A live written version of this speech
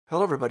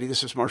Hello, everybody.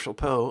 This is Marshall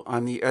Poe.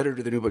 I'm the editor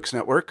of the New Books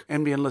Network.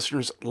 NBN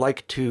listeners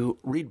like to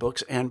read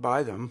books and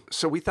buy them.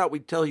 So we thought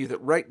we'd tell you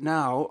that right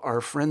now, our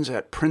friends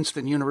at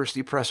Princeton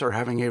University Press are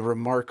having a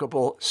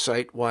remarkable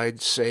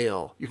site-wide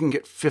sale. You can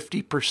get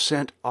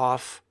 50%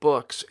 off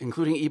books,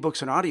 including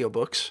ebooks and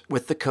audiobooks,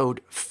 with the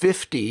code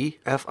 50,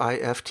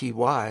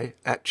 F-I-F-T-Y,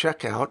 at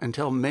checkout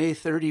until May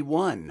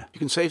 31. You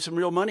can save some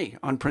real money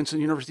on Princeton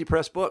University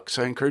Press books.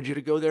 I encourage you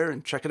to go there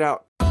and check it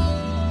out.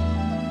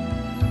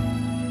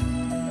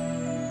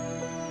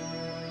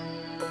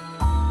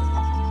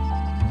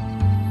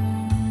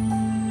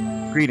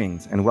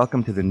 Greetings, and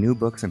welcome to the New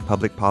Books and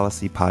Public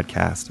Policy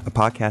Podcast, a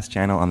podcast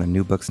channel on the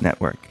New Books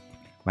Network.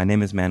 My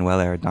name is Manuel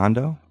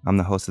Arredondo. I'm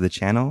the host of the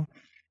channel,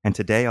 and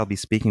today I'll be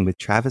speaking with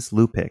Travis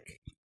Lupick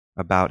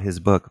about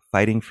his book,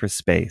 Fighting for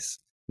Space,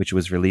 which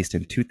was released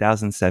in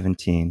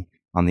 2017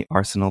 on the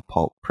Arsenal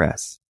Pulp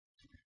Press.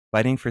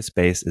 Fighting for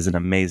Space is an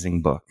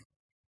amazing book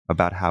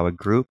about how a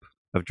group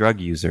of drug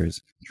users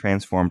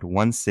transformed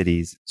one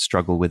city's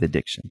struggle with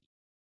addiction.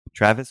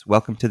 Travis,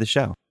 welcome to the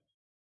show.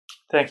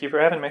 Thank you for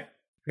having me.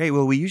 Great.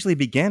 Well, we usually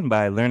begin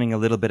by learning a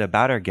little bit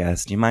about our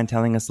guest. Do you mind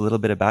telling us a little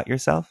bit about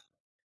yourself?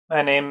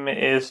 My name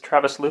is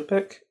Travis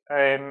Lupick.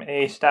 I'm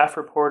a staff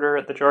reporter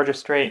at the Georgia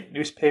Straight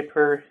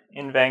newspaper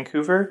in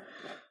Vancouver.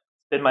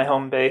 It's been my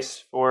home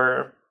base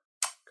for,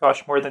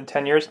 more than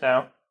 10 years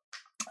now.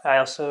 I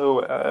also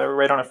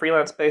write on a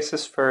freelance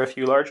basis for a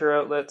few larger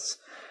outlets.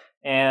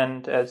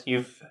 And as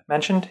you've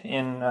mentioned,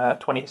 in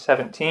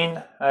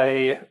 2017,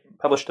 I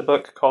published a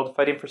book called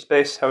Fighting for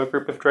Space, How a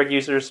Group of Drug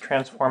Users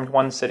Transformed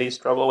One City's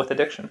Struggle with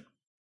Addiction.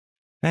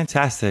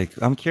 Fantastic.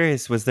 I'm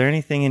curious, was there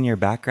anything in your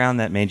background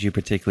that made you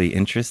particularly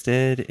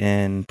interested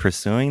in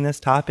pursuing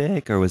this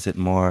topic, or was it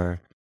more,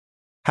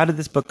 how did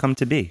this book come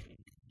to be?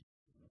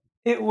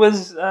 It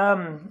was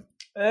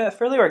a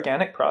fairly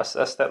organic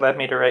process that led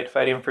me to write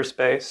Fighting for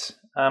Space.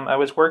 I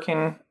was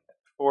working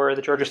for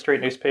the Georgia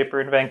Straight newspaper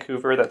in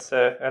Vancouver. That's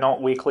an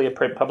alt-weekly, a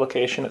print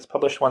publication that's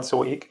published once a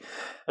week. I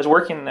was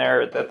working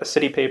there at the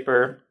city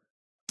paper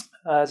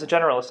as a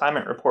general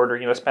assignment reporter,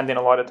 spending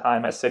a lot of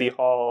time at City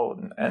Hall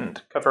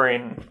and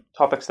covering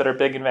topics that are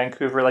big in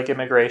Vancouver, like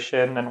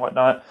immigration and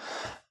whatnot.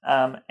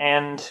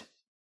 And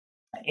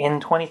in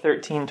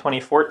 2013,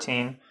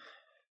 2014,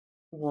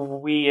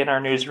 we in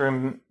our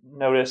newsroom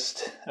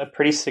noticed a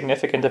pretty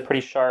significant, a pretty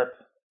sharp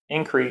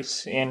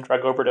increase in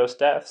drug overdose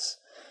deaths.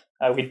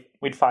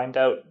 We'd find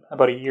out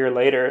about a year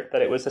later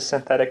that it was a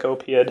synthetic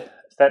opioid,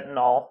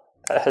 fentanyl,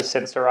 that has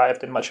since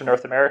arrived in much of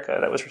North America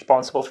that was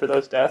responsible for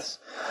those deaths.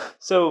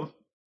 So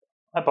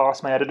my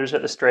boss, my editors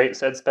at The Straight,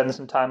 said spend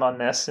some time on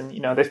this, and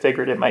they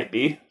figured it might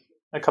be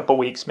a couple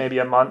weeks, maybe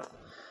a month.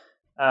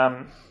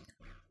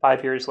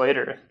 5 years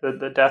later,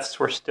 the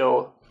deaths were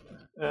still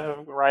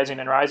rising,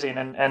 and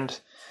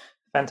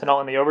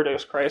fentanyl and the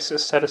overdose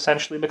crisis had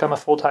essentially become a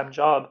full-time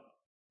job.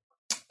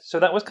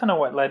 So that was kind of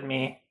what led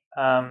me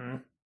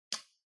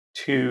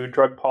to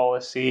drug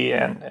policy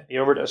and the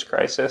overdose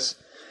crisis.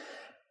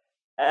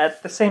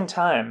 At the same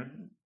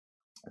time,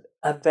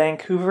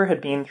 Vancouver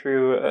had been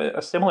through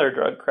a similar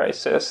drug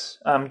crisis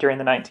during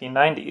the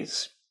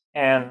 1990s,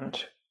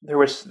 and there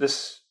was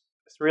this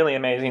really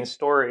amazing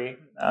story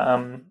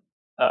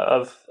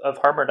of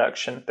harm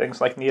reduction, things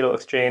like needle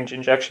exchange,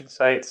 injection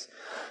sites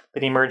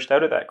that emerged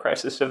out of that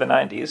crisis of the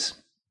 90s.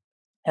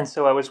 And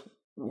so I was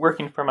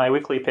working for my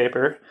weekly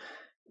paper,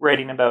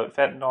 writing about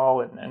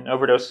fentanyl and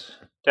overdose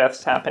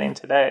deaths happening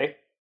today,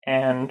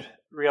 and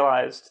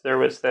realized there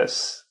was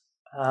this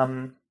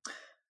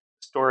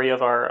story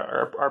of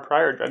our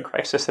prior drug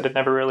crisis that had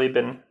never really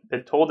been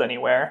told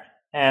anywhere.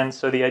 And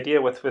so the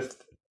idea with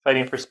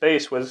Fighting for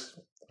Space was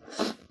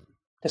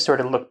to sort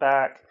of look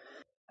back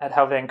at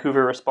how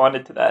Vancouver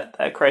responded to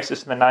that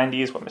crisis in the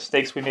 90s, what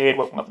mistakes we made,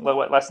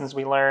 what lessons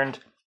we learned,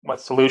 what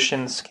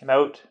solutions came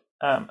out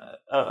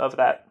of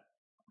that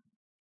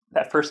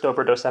first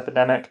overdose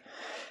epidemic,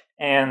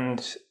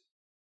 and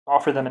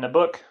offer them in a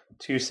book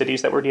to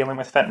cities that were dealing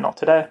with fentanyl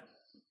today.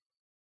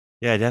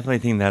 Yeah, I definitely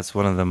think that's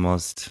one of the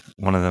most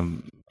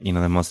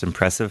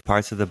impressive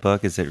parts of the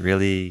book is it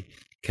really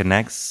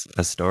connects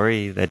a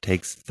story that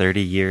takes 30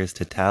 years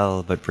to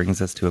tell, but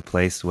brings us to a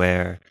place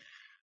where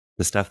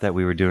the stuff that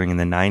we were doing in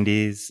the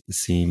 90s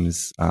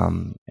seems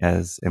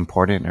as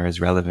important or as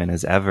relevant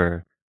as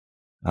ever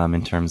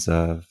in terms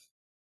of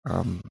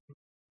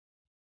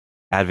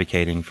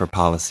advocating for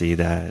policy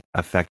that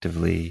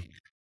effectively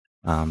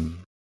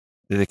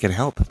that can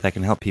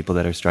help people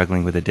that are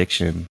struggling with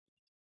addiction.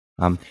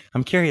 I'm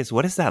curious,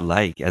 what is that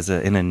like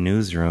in a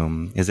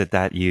newsroom? Is it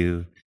that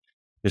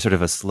there's sort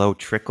of a slow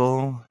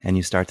trickle and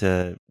you start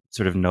to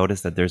sort of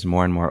notice that there's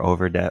more and more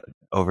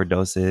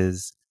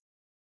overdoses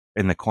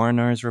in the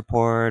coroner's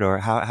report, or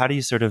how do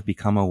you sort of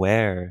become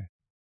aware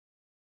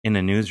in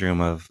a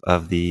newsroom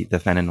of the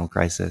fentanyl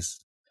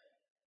crisis?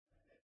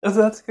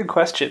 That's a good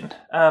question.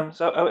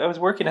 So I was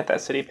working at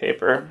that city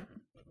paper,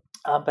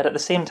 but at the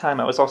same time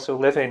I was also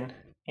living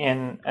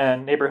in a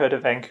neighborhood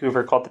of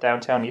Vancouver called the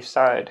Downtown East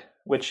Side,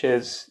 which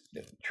is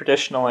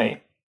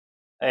traditionally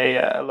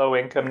a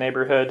low-income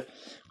neighborhood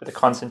with a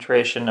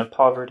concentration of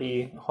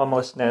poverty,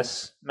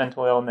 homelessness,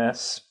 mental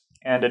illness,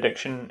 and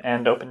addiction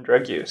and open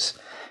drug use.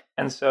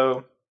 And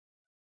so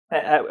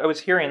I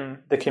was hearing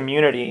the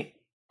community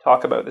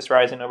talk about this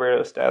rise in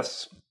overdose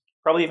deaths,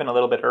 probably even a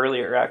little bit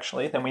earlier,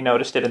 actually, than we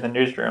noticed it in the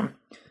newsroom.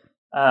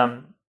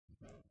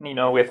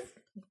 With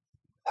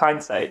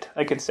hindsight,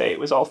 I could say it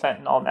was all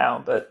fentanyl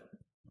now, but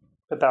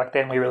back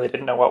then we really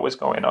didn't know what was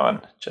going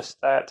on,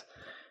 just that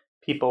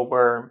people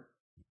were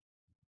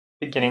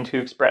beginning to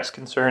express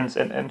concerns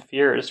and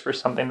fears for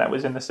something that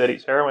was in the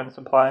city's heroin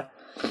supply.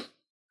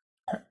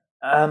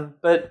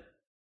 But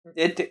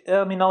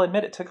I'll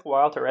admit it took a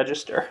while to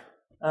register.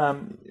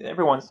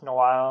 Every once in a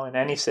while in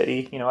any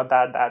city, a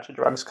bad batch of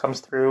drugs comes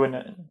through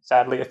and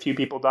sadly a few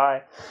people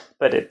die,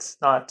 but it's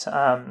not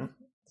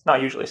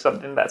usually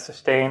something that's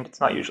sustained. It's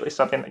not usually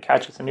something that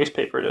catches the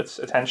newspaper's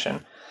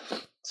attention.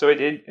 So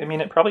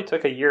it probably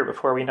took a year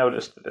before we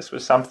noticed that this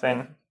was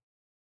something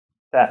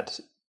that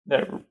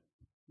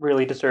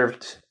really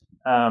deserved,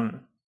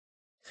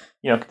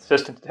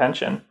 consistent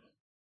attention.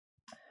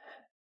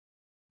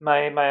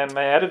 My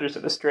editors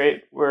at the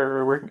Straight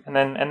were and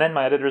then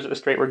my editors at the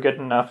Straight were good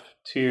enough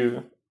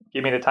to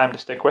give me the time to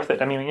stick with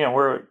it.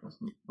 We're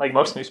like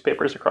most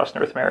newspapers across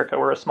North America.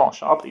 We're a small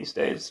shop these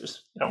days.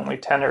 There's only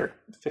 10 or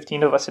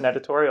 15 of us in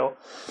editorial,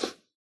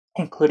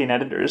 including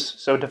editors.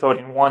 So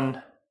devoting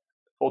one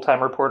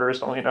full-time reporter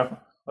is only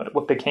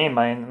what became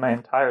my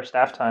entire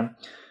staff time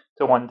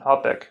to one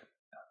topic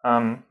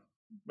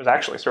was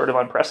actually sort of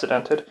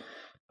unprecedented.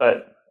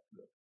 But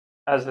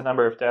as the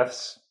number of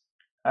deaths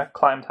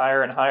climbed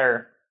higher and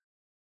higher,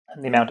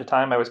 and the amount of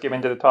time I was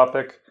given to the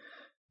topic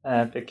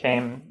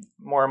became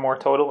more and more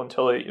total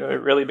until it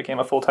really became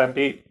a full-time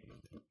beat.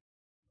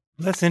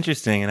 That's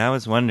interesting. And I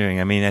was wondering,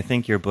 I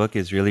think your book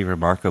is really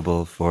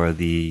remarkable for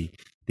the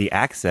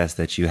access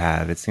that you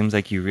have. It seems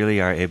like you really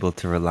are able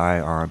to rely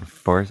on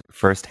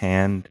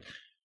firsthand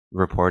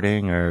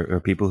reporting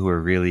or people who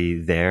were really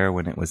there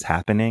when it was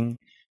happening,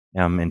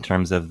 in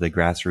terms of the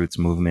grassroots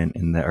movement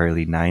in the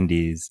early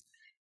 90s.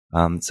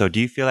 So do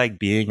you feel like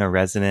being a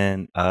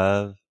resident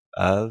of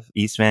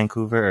East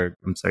Vancouver,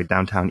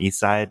 downtown East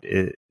Side,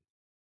 it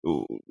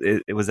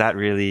was that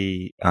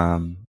really,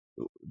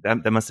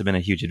 that must have been a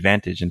huge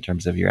advantage in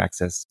terms of your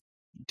access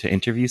to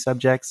interview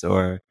subjects,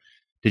 or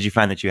did you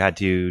find that you had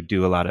to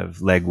do a lot of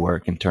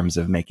legwork in terms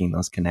of making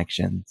those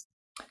connections?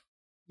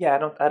 Yeah,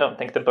 I don't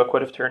think the book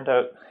would have turned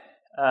out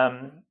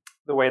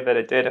the way that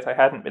it did if I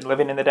hadn't been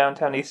living in the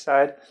downtown East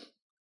Side.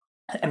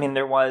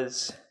 There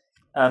was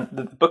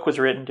the book was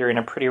written during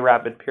a pretty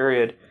rapid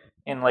period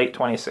in late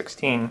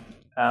 2016,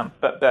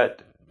 but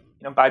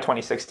by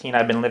 2016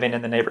 I'd been living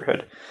in the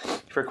neighborhood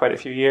for quite a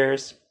few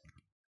years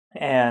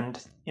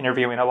and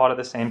interviewing a lot of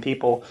the same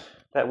people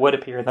that would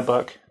appear in the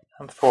book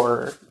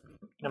for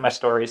my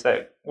stories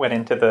that went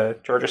into the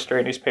Georgia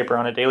Straight newspaper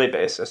on a daily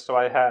basis. So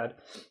I had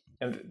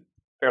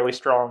fairly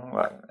strong,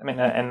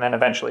 and then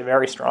eventually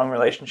very strong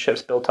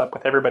relationships built up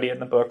with everybody in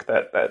the book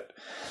that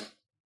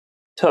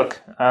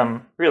took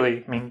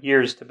really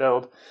years to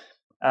build.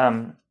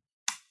 The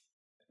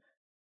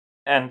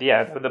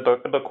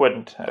book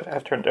wouldn't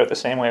have turned out the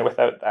same way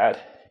without that.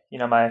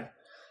 My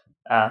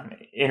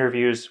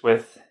interviews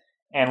with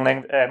Anne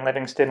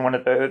Livingston, one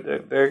of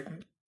the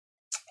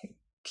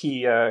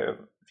key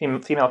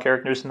female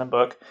characters in the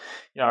book,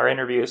 our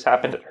interviews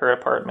happened at her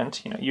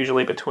apartment,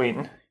 usually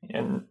between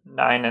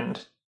 9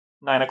 and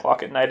 9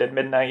 o'clock at night and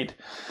midnight.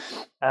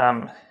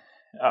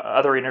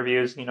 Other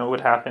interviews,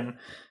 would happen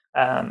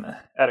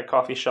at a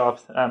coffee shop,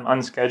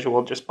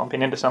 unscheduled, just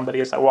bumping into somebody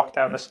as I walked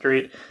down the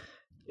street.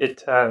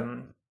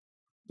 That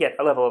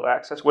level of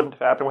access wouldn't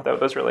have happened without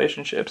those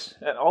relationships.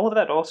 And all of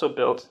that also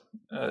built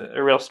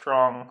a real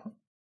strong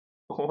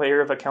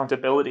layer of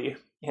accountability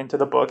into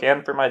the book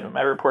and for my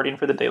reporting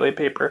for the daily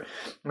paper.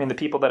 The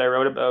people that I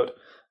wrote about,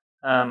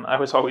 I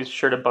was always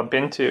sure to bump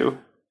into,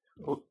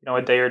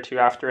 a day or two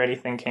after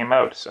anything came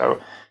out. So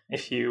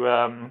if you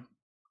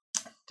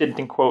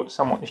didn't quote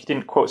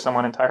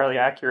someone entirely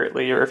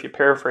accurately, or if you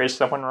paraphrased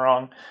someone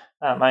wrong,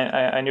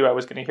 I knew I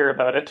was going to hear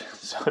about it.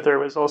 So there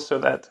was also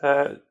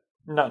that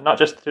not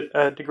just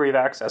a degree of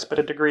access, but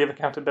a degree of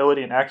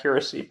accountability and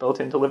accuracy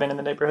built into living in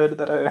the neighborhood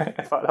that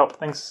I thought helped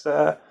things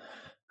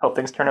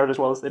turn out as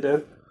well as they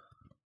did.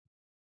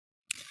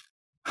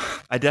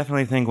 I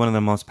definitely think one of the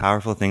most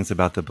powerful things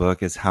about the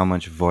book is how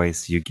much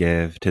voice you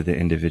give to the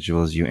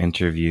individuals you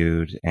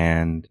interviewed.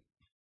 And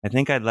I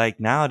think I'd like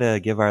now to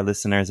give our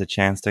listeners a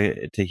chance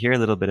to hear a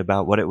little bit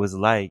about what it was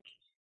like.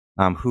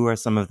 Who are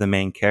some of the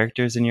main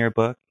characters in your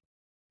book,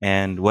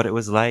 and what it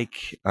was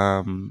like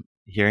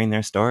hearing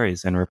their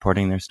stories and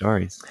reporting their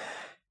stories.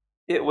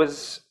 It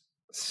was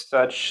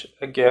such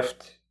a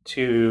gift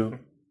to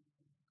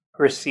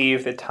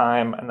receive the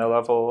time and the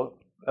level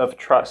of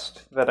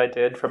trust that I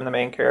did from the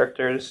main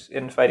characters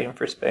in Fighting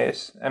for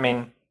Space.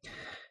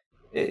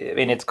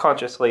 It's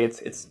consciously,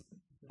 it's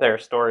their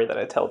story that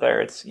I tell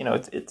there. It's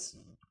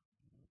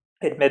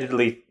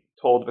admittedly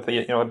told with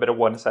a bit of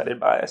one-sided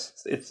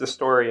bias. It's the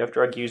story of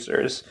drug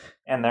users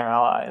and their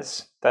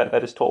allies that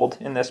is told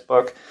in this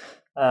book.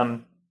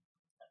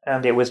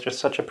 and it was just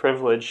such a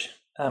privilege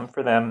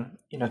for them,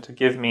 to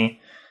give me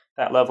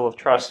that level of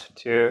trust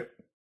to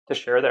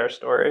share their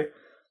story.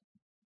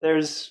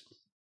 There's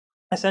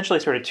essentially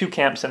sort of two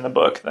camps in the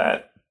book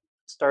that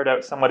start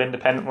out somewhat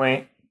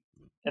independently,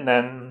 and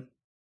then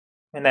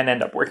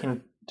end up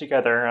working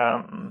together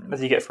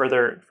as you get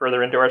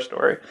further into our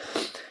story.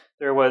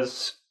 There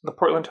was the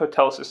Portland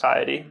Hotel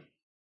Society,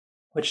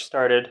 which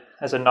started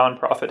as a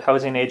nonprofit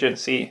housing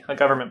agency, a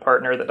government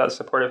partner that does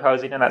supportive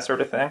housing and that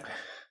sort of thing,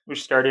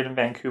 which started in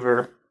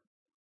Vancouver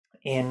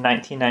in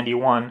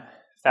 1991,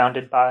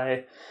 founded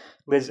by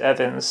Liz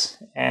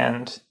Evans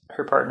and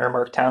her partner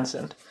Mark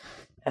Townsend.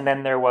 And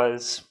then there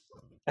was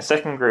a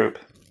second group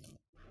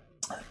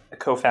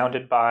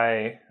co-founded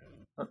by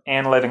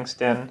Anne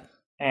Livingston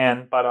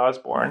and Bud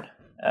Osborne,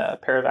 a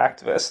pair of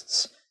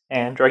activists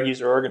and drug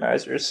user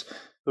organizers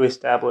who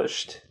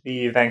established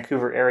the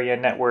Vancouver Area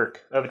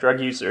Network of Drug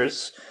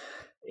Users,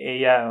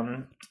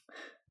 a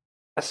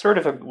sort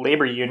of a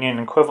labor union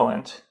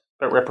equivalent,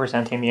 but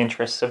representing the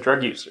interests of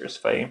drug users,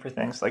 fighting for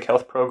things like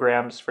health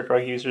programs for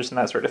drug users and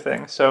that sort of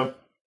thing. So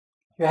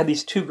you had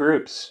these two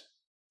groups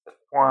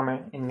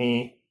form in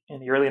the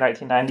early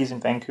 1990s in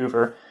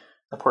Vancouver,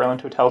 the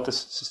Portland Hotel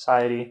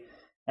Society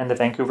and the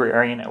Vancouver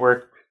Area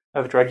Network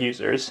of Drug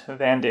Users,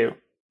 VANDU,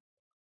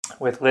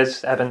 with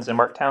Liz Evans and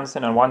Mark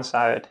Townsend on one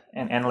side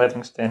and Anne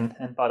Livingston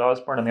and Bud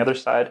Osborne on the other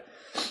side.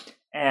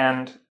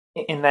 And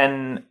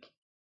then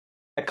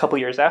a couple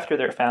years after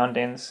their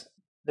foundings,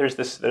 there's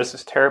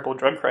this terrible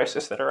drug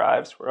crisis that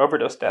arrives where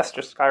overdose deaths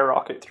just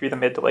skyrocket through the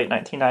mid to late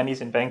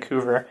 1990s in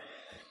Vancouver,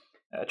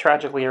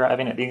 tragically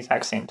arriving at the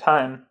exact same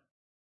time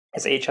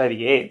as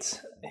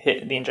HIV/AIDS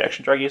hit the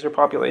injection drug user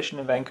population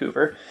in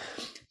Vancouver.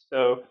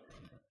 So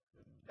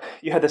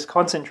you had this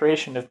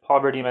concentration of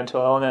poverty,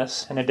 mental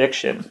illness, and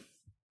addiction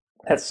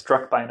that's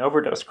struck by an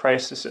overdose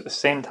crisis at the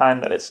same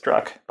time that it's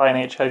struck by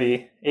an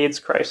HIV/AIDS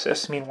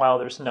crisis. Meanwhile,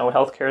 there's no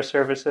healthcare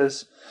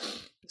services,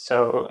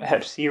 so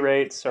Hep C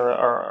rates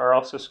are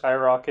also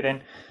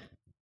skyrocketing.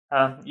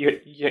 You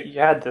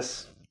had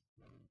this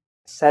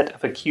set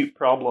of acute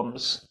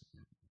problems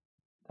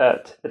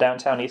that the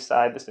downtown east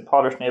side, this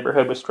impoverished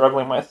neighborhood, was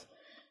struggling with.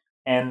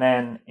 And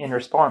then in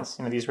response,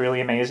 these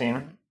really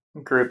amazing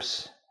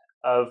groups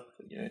of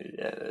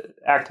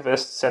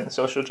activists and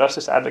social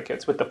justice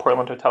advocates with the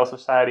Portland Hotel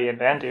Society and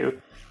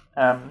VANDU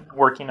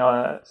working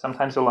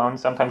sometimes alone,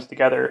 sometimes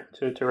together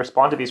to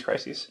respond to these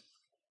crises.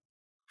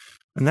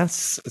 And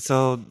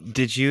so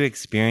did you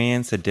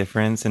experience a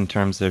difference in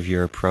terms of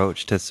your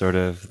approach to sort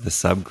of the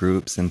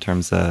subgroups, in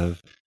terms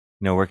of,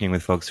 working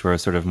with folks who are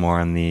sort of more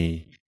on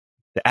the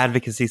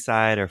advocacy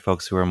side, or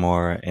folks who are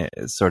more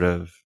sort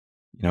of,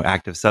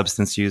 active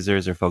substance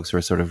users, or folks who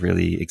are sort of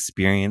really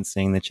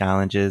experiencing the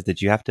challenges?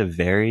 Did you have to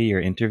vary your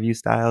interview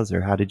styles,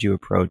 or how did you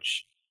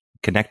approach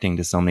connecting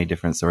to so many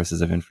different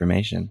sources of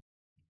information?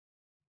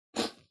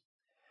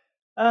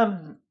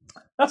 Not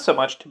so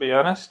much, to be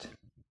honest.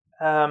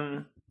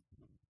 I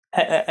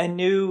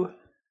knew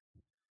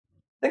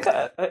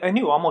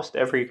almost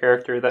every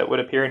character that would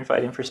appear in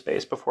Fighting for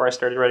Space before I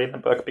started writing the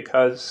book,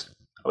 because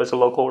I was a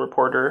local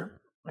reporter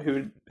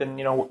who'd been,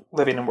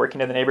 living and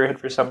working in the neighborhood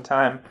for some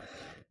time.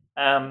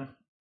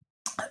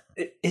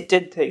 It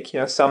did take,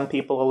 some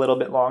people a little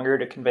bit longer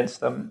to convince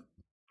them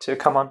to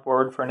come on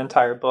board for an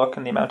entire book,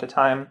 and the amount of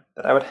time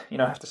that I would,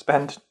 have to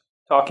spend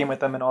talking with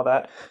them and all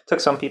that. It took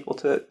some people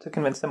to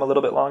convince them a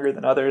little bit longer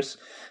than others.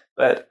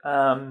 But,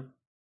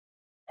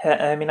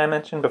 I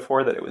mentioned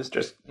before that it was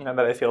just, that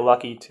I feel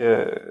lucky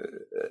to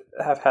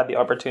have had the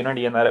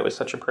opportunity, and that it was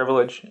such a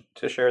privilege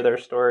to share their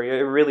story.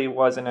 It really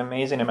was an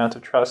amazing amount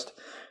of trust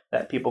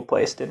that people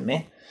placed in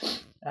me.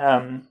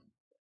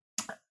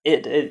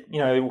 It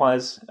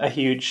was a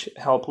huge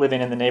help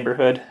living in the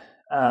neighborhood,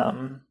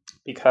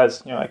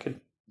 because, I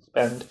could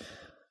spend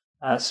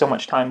so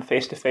much time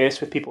face to face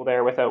with people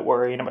there without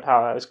worrying about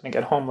how I was going to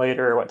get home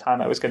later or what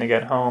time I was going to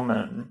get home.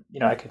 And,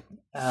 I could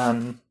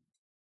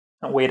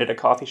wait at a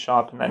coffee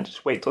shop and then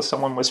just wait till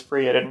someone was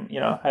free. I didn't,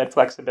 I had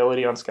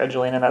flexibility on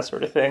scheduling and that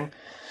sort of thing.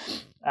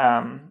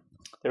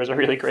 There was a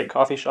really great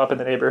coffee shop in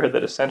the neighborhood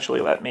that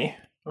essentially let me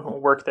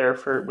work there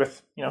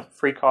with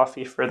free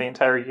coffee for the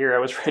entire year I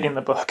was writing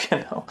the book.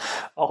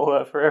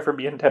 I'll forever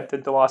be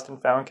indebted to Lost and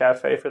Found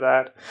Cafe for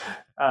that.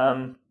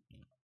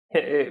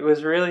 It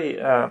was really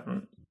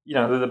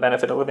the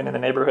benefit of living in the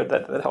neighborhood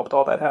that helped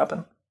all that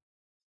happen.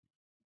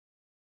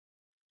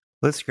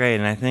 That's great.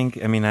 And I think,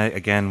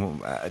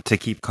 to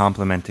keep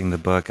complimenting the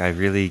book, I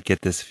really get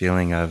this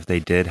feeling of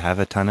they did have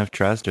a ton of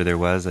trust, or there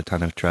was a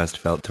ton of trust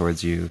felt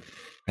towards you.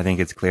 I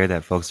think it's clear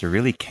that folks are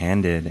really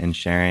candid in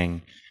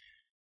sharing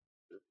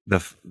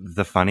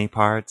the funny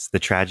parts, the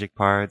tragic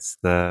parts,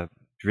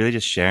 really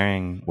just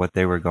sharing what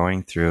they were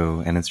going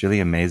through. And it's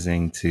really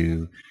amazing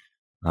to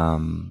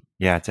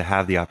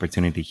have the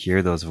opportunity to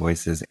hear those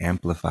voices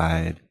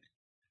amplified.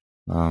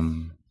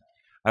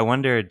 I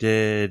wonder,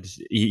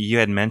 you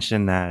had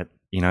mentioned that,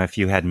 if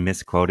you had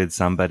misquoted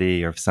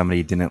somebody, or if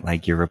somebody didn't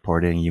like your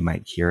reporting, you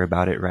might hear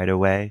about it right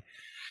away.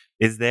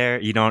 is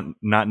there, you don't,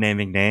 not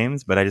naming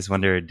names, but I just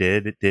wonder,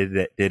 did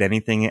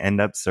anything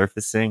end up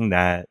surfacing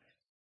that,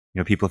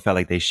 people felt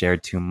like they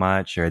shared too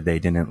much, or they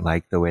didn't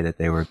like the way that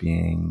they were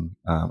being,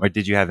 or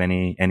did you have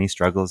any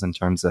struggles in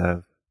terms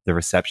of the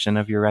reception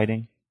of your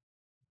writing?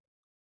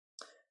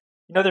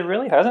 There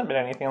really hasn't been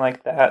anything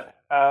like that.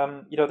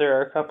 There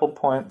are a couple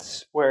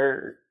points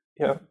where,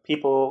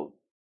 people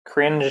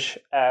cringe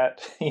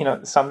at,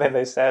 something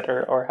they said,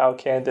 or how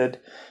candid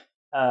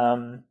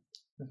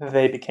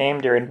they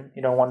became during,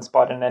 one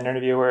spot in an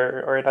interview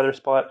or another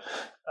spot.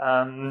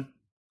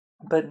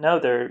 But no,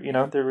 they're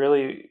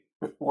really,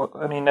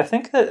 I mean, I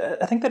think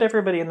that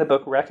everybody in the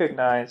book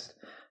recognized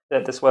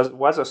that this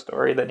was a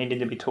story that needed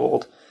to be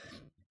told.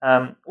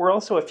 We're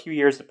also a few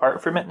years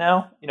apart from it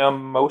now.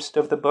 Most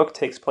of the book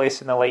takes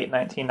place in the late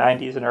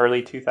 1990s and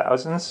early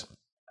 2000s.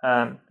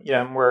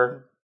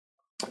 We're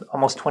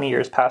almost 20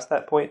 years past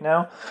that point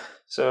now.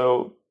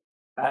 So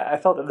I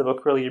felt that the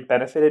book really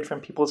benefited from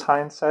people's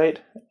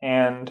hindsight,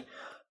 and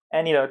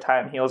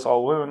time heals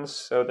all wounds.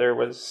 So there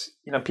was,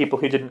 people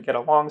who didn't get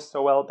along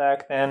so well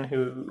back then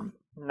who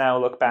now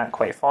look back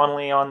quite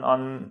fondly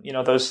on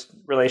those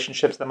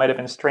relationships that might have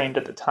been strained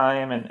at the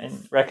time,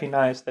 and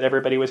recognize that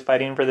everybody was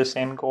fighting for the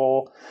same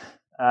goal.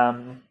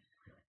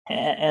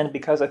 And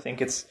because I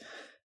think it's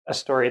a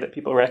story that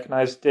people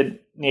recognized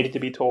needed to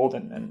be told,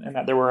 and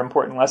that there were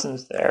important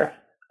lessons there,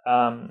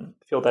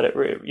 feel that it,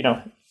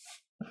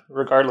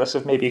 regardless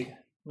of maybe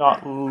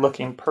not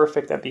looking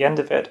perfect at the end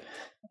of it,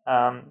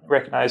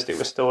 recognized it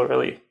was still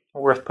really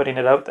worth putting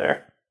it out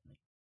there.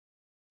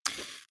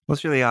 Well,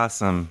 it's really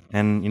awesome.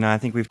 And, I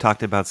think we've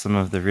talked about some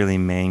of the really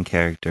main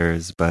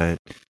characters, but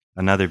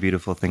another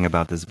beautiful thing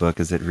about this book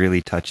is it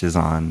really touches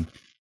on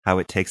how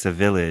it takes a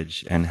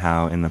village, and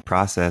how in the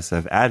process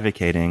of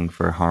advocating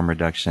for harm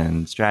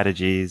reduction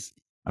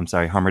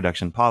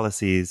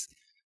policies,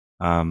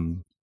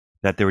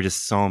 that there were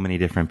just so many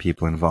different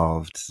people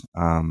involved.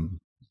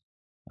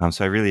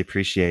 So I really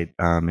appreciate,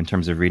 in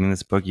terms of reading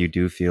this book, you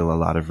do feel a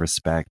lot of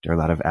respect or a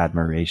lot of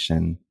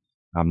admiration,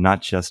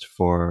 not just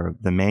for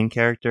the main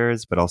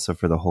characters, but also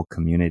for the whole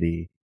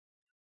community.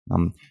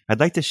 I'd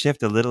like to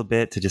shift a little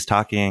bit to just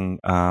talking.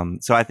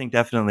 So I think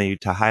definitely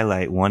to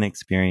highlight one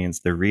experience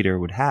the reader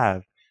would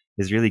have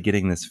is really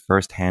getting this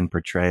firsthand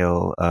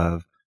portrayal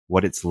of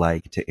what it's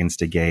like to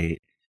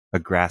instigate a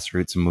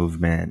grassroots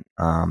movement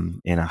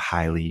in a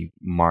highly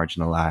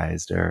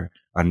marginalized or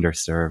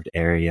underserved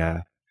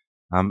area.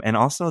 And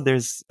also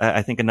there's,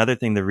 I think another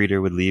thing the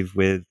reader would leave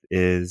with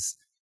is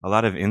a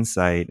lot of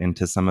insight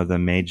into some of the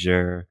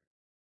major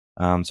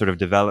sort of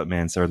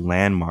developments or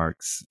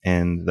landmarks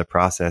in the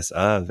process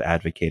of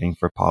advocating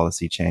for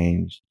policy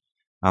change.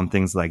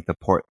 Things like the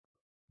port.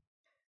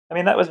 I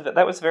mean, that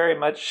was very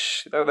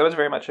much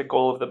a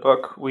goal of the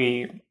book.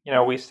 We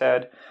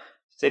said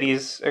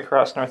cities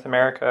across North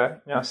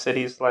America,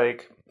 cities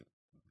like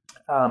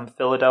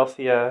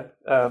Philadelphia,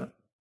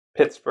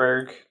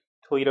 Pittsburgh,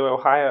 Toledo,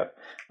 Ohio,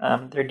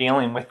 they're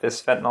dealing with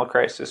this fentanyl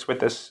crisis, with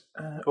this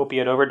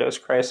opiate overdose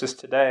crisis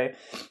today,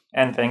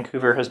 and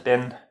Vancouver has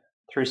been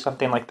through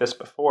something like this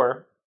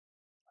before.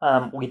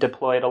 We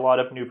deployed a lot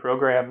of new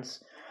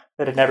programs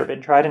that had never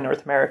been tried in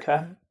North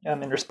America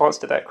in response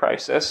to that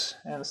crisis,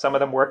 and some of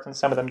them worked and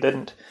some of them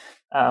didn't.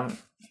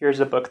 Here's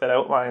a book that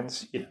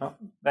outlines,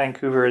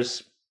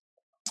 Vancouver's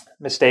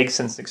mistakes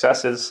and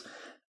successes.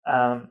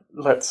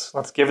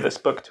 Let's give this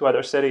book to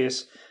other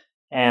cities,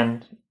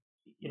 and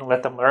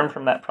let them learn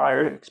from that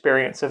prior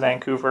experience of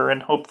Vancouver,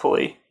 and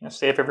hopefully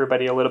save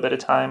everybody a little bit of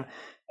time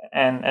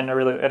and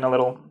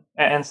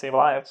save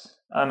lives.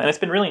 And it's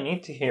been really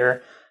neat to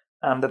hear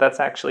that that's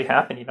actually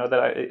happened.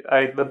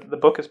 That the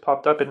book has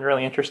popped up in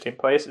really interesting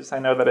places. I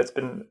know that it's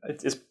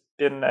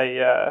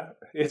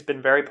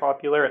been very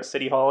popular at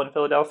City Hall in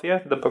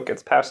Philadelphia. The book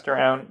was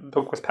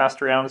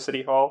passed around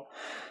City Hall,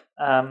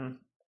 and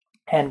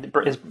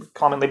is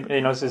commonly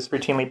is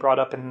routinely brought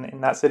up in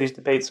that city's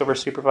debates over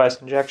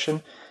supervised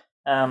injection.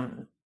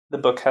 The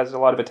book has a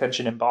lot of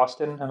attention in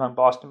Boston among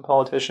Boston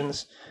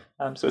politicians.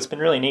 So it's been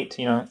really neat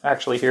to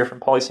actually hear from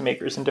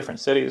policymakers in different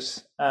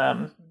cities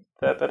that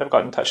have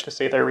got in touch to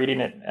say they're reading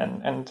it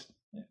and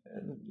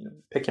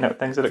picking out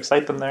things that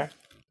excite them there.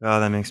 Oh,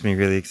 that makes me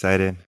really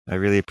excited. I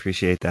really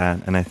appreciate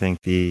that. And I think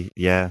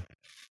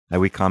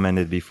we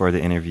commented before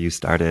the interview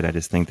started, I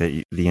just think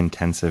that the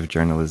intensive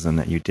journalism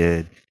that you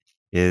did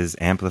is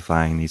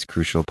amplifying these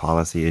crucial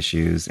policy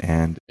issues.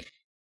 And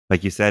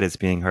like you said, it's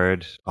being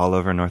heard all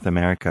over North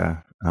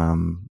America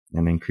and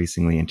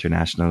increasingly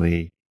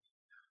internationally.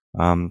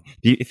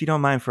 If you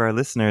don't mind, for our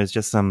listeners,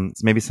 just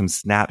maybe some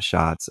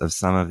snapshots of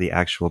some of the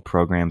actual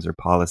programs or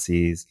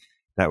policies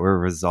that were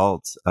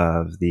results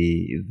of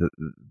the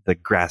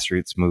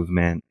grassroots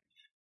movement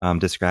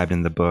described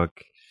in the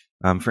book.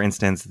 For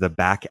instance, the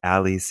Back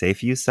Alley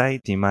Safe Use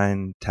site. Do you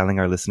mind telling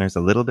our listeners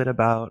a little bit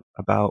about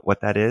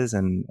what that is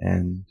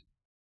and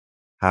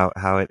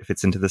how it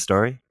fits into the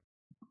story?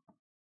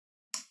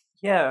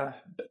 Yeah,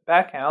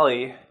 Back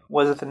Alley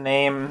was the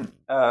name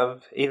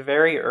of a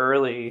very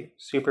early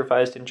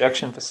supervised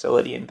injection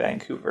facility in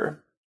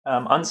Vancouver.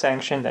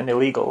 unsanctioned and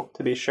illegal,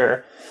 to be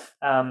sure.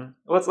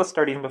 Let's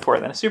start even before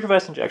then. A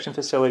supervised injection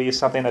facility is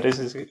something that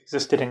has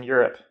existed in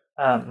Europe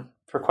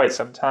for quite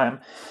some time.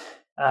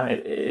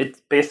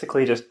 It's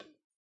basically just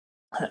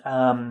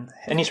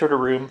any sort of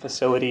room,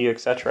 facility,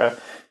 etc.,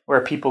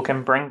 where people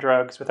can bring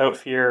drugs without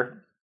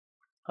fear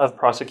of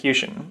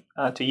prosecution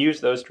to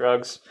use those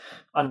drugs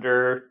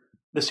under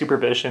the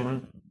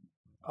supervision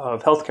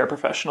of healthcare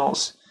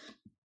professionals.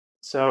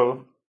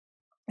 So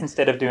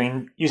instead of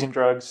using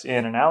drugs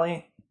in an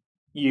alley,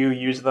 you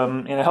use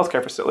them in a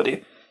healthcare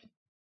facility.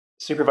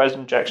 Supervised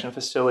injection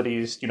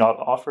facilities do not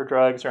offer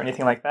drugs or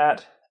anything like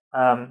that,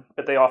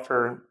 but they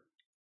offer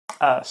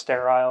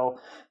sterile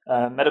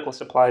medical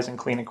supplies and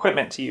clean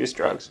equipment to use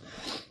drugs.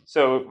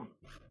 So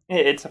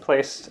it's a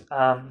place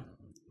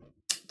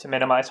to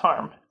minimize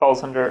harm. It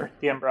falls under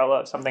the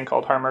umbrella of something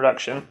called harm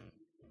reduction,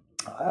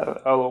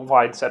 a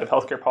wide set of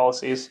healthcare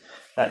policies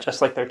that,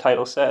 just like their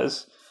title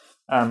says,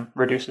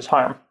 reduces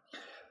harm.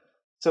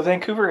 So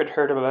Vancouver had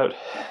heard about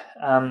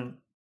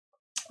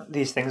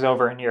these things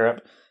over in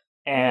Europe,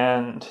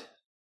 and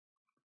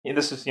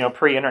this is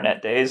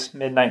pre-internet days,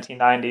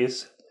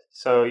 mid-1990s.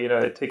 So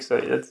it takes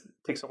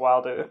a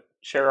while to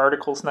share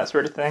articles and that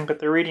sort of thing. But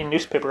they're reading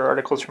newspaper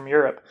articles from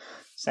Europe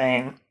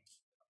saying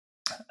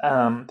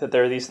that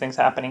there are these things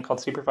happening called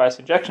supervised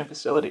injection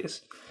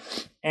facilities.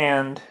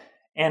 And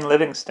Anne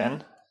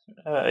Livingston,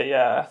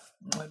 a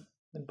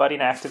budding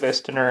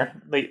activist in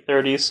her late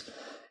 30s,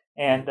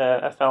 and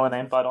a fellow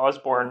named Bud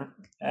Osborne,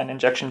 an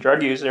injection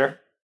drug user,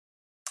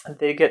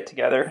 they get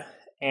together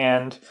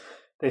and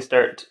they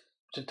start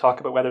to talk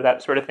about whether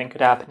that sort of thing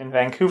could happen in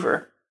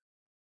Vancouver.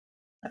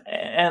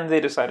 And they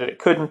decided it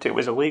couldn't. It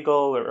was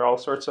illegal. There were all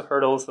sorts of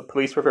hurdles. The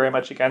police were very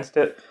much against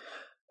it.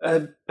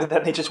 But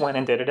then they just went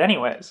and did it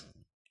anyways.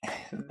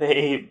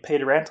 They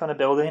paid rent on a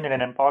building in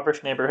an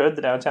impoverished neighborhood,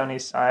 the downtown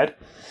east side.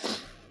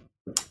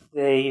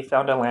 They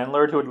found a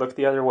landlord who would look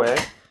the other way.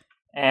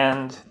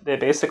 And they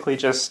basically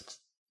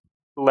just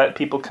let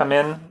people come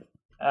in.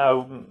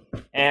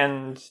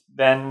 And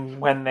then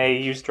when they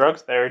used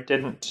drugs there,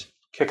 didn't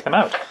kick them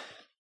out.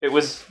 It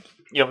was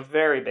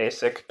very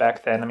basic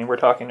back then. I mean, we're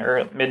talking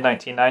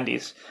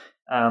mid-1990s.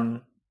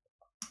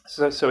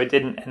 So it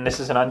didn't, and this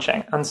is an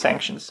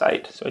unsanctioned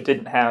site, so it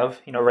didn't have,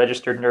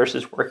 registered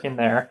nurses working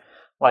there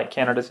like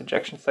Canada's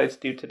injection sites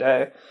do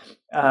today.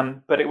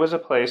 But it was a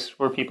place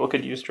where people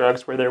could use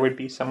drugs where there would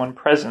be someone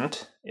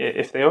present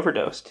if they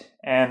overdosed.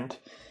 And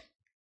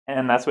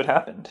that's what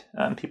happened.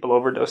 People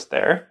overdosed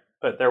there,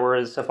 but there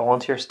was a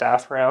volunteer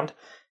staff around,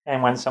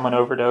 and when someone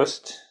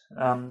overdosed,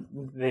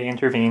 they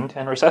intervened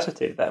and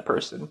resuscitated that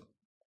person.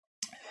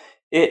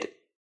 In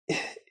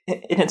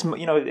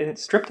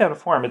its stripped down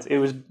form, it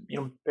was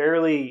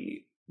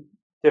barely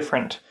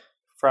different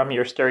from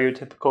your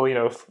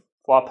stereotypical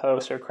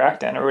flophouse or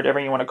crackdown or whatever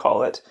you want to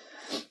call it,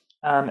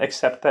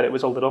 except that it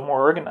was a little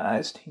more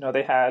organized.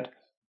 They had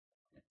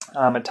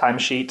a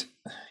timesheet,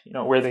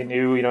 where they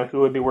knew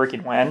who would be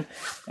working when,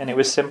 and it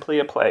was simply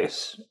a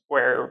place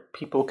where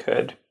people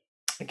could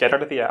get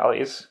out of the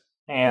alleys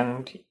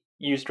and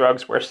use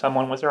drugs where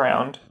someone was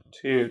around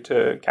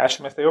to catch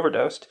them if they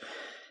overdosed.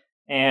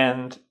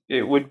 And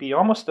it would be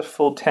almost a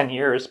full 10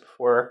 years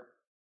before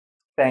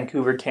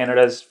Vancouver,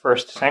 Canada's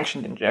first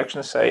sanctioned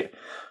injection site,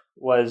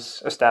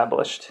 was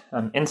established.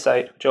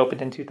 Insight, which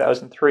opened in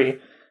 2003.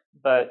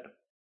 But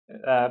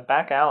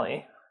Back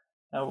Alley,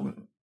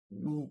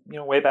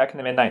 way back in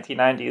the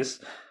mid-1990s,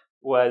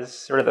 was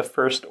sort of the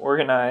first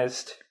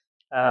organized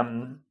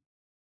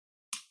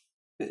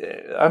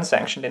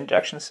unsanctioned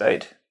injection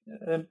site,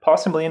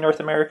 possibly in North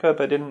America,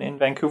 but in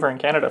Vancouver and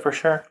Canada for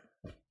sure.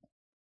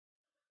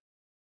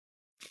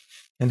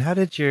 And how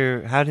did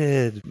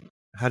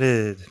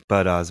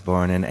Bud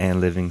Osborne and Anne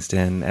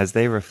Livingston, as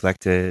they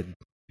reflected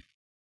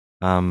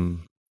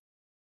on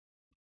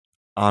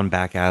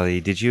Back Alley,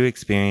 did you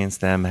experience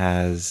them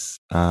as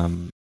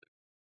do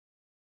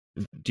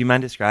you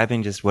mind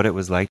describing just what it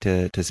was like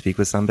to speak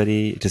with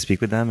somebody, to speak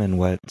with them, and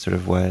what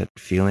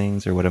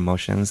feelings or what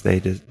emotions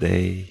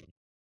they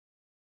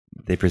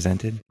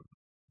presented?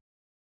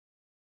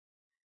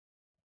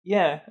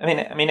 Yeah, I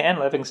mean, Anne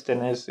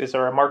Livingston is a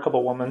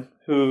remarkable woman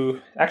who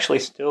actually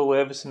still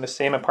lives in the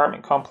same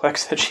apartment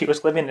complex that she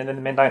was living in the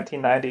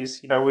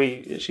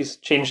mid-1990s. She's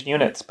changed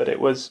units, but it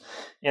was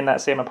in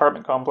that same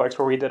apartment complex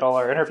where we did all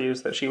our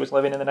interviews that she was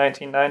living in the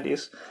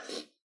 1990s.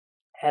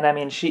 And I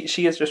mean,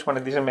 she is just one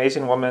of these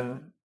amazing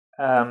women,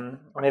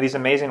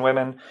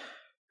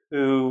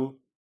 who,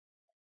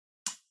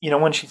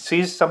 when she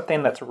sees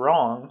something that's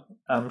wrong,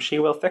 she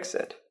will fix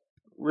it,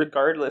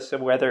 regardless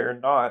of whether or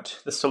not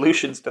the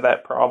solutions to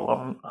that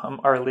problem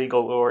are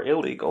legal or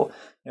illegal.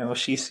 If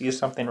she sees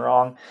something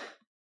wrong,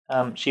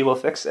 she will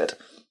fix it.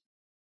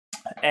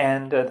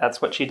 And that's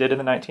what she did in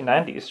the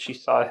 1990s. She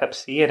saw Hep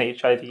C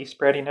and HIV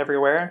spreading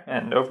everywhere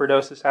and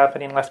overdoses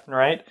happening left and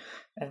right.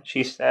 And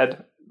she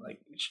said,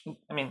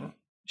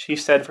 she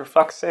said, for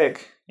fuck's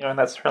sake, and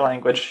that's her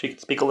language. She could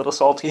speak a little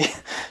salty.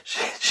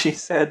 she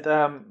said,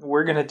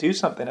 we're going to do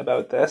something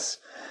about this.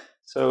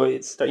 So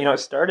it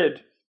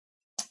started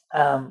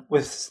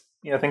with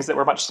things that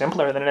were much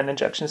simpler than an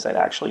injection site.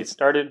 Actually, it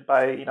started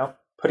by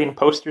putting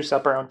posters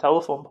up around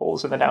telephone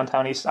poles in the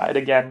downtown east side,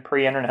 again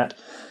pre-internet,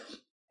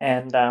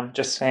 and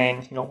just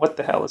saying, what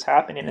the hell is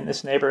happening in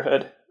this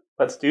neighborhood?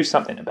 Let's do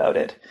something about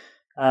it.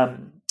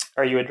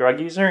 Are you a drug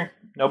user?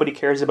 Nobody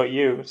cares about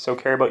you, so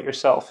care about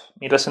yourself.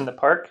 Meet us in the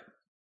park,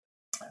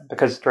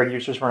 because drug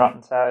users were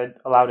not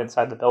allowed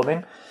inside the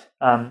building.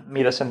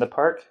 Meet us in the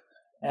park,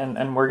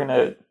 and we're going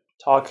to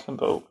talk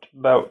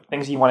about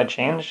things you want to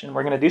change, and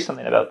we're going to do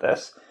something about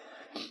this.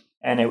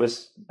 And it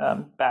was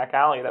Back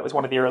Alley. That was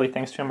one of the early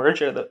things to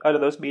emerge out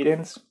of those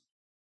meetings.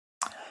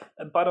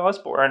 Bud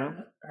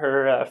Osborne,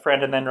 her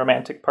friend and then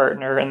romantic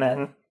partner, and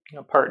then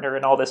partner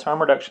in all this harm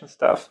reduction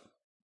stuff,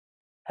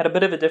 had a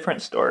bit of a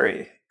different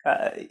story.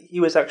 He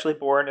was actually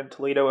born in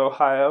Toledo,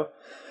 Ohio,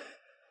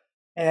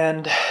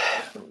 and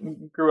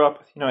grew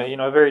up with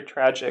a very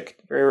tragic,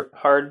 very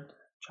hard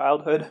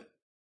childhood.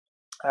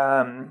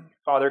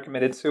 Father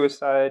committed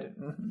suicide.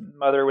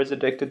 Mother was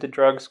addicted to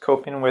drugs,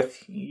 coping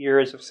with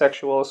years of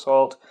sexual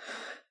assault.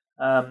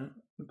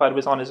 Bud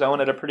was on his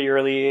own at a pretty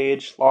early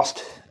age,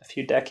 lost a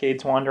few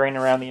decades wandering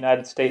around the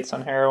United States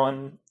on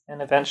heroin,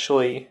 and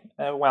eventually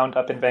wound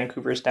up in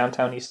Vancouver's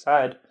downtown east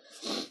side.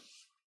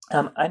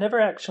 I never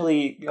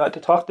actually got to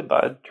talk to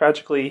Bud.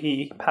 Tragically,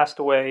 he passed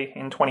away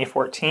in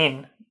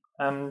 2014,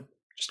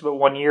 just about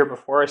 1 year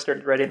before I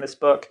started writing this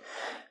book.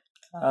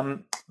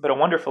 But a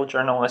wonderful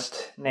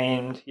journalist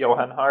named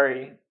Johann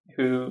Hari,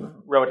 who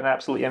wrote an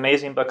absolutely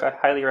amazing book I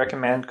highly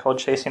recommend called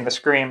Chasing the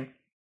Scream,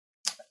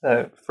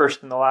 the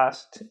first and the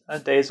last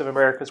days of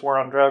America's war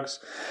on drugs.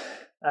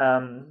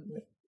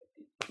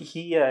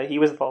 He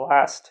was the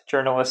last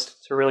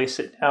journalist to really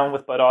sit down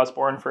with Bud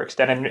Osborne for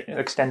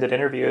extended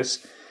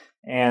interviews.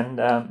 And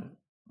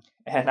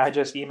I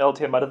just emailed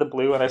him out of the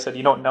blue, and I said,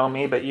 "You don't know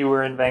me, but you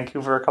were in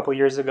Vancouver a couple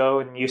years ago,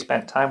 and you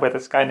spent time with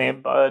this guy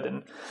named Bud,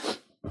 and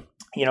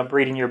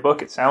reading your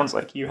book, it sounds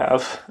like you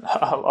have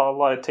a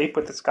lot of tape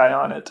with this guy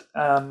on it.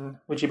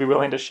 Would you be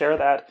willing to share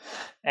that?"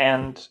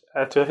 And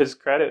to his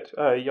credit,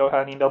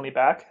 Johann emailed me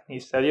back. He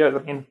said, "Yeah,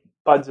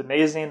 Bud's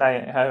amazing.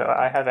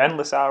 I have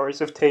endless hours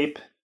of tape.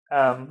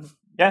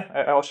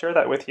 I'll share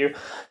that with you."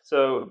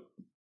 So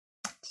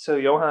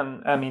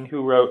Johann,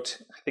 who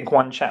wrote, I think,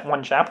 one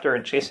chapter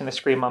in Chasing the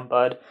Scream on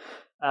Bud,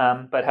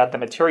 but had the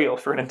material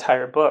for an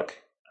entire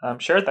book,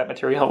 shared that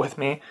material with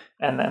me,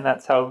 and then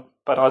that's how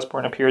Bud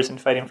Osborne appears in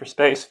Fighting for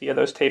Space via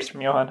those tapes from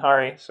Johann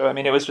Hari. So,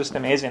 it was just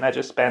amazing. I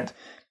just spent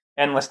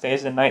endless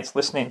days and nights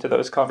listening to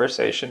those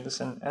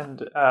conversations,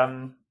 and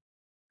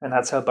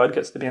that's how Bud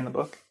gets to be in the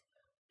book.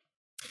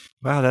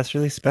 Wow, that's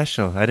really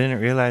special. I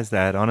didn't realize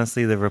that.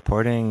 Honestly, the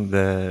reporting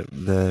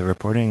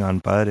on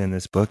Bud in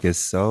this book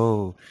is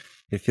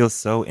it feels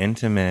so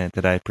intimate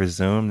that I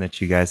presume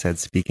that you guys had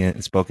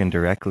spoken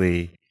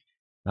directly.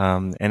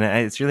 And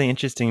it's really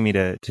interesting to me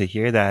to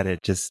hear that.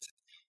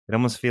 It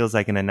almost feels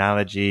like an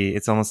analogy.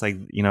 It's almost like,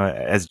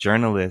 as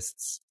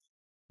journalists,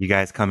 you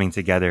guys coming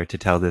together to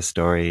tell this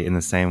story in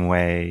the same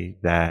way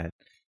that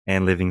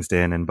Anne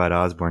Livingston and Bud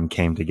Osborne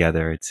came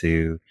together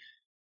to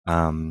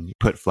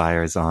put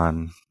flyers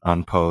on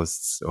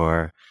posts,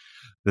 or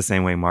the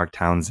same way Mark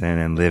Townsend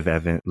and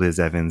Liz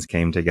Evans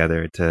came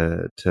together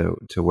to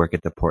work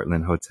at the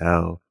Portland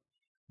Hotel.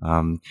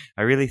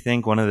 I really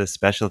think one of the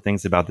special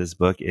things about this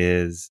book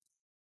is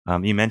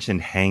you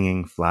mentioned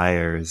hanging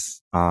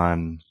flyers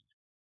on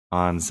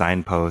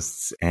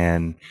signposts,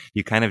 and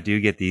you kind of do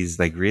get these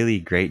like really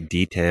great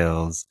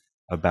details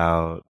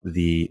about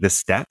the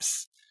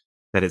steps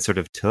that it sort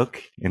of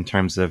took in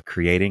terms of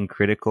creating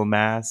critical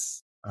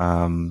mass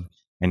and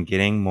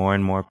getting more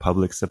and more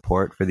public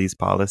support for these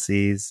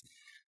policies.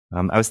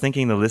 I was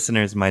thinking the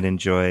listeners might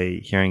enjoy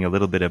hearing a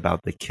little bit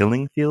about the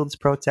Killing Fields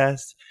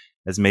protest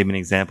as maybe an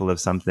example of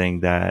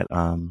something that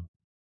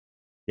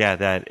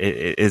that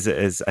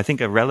is I think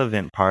a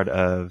relevant part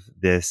of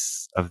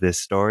this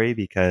story,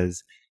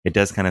 because it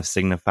does kind of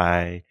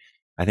signify,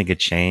 I think, a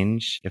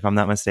change, if I'm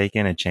not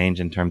mistaken, a change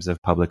in terms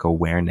of public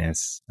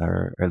awareness,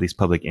 or at least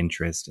public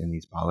interest in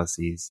these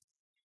policies.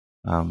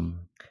 I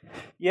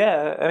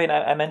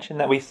mentioned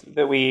that I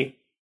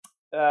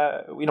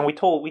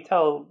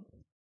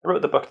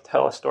wrote the book to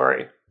tell a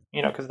story,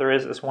 because there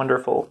is this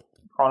wonderful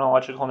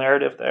chronological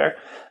narrative there.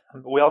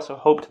 But we also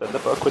hoped that the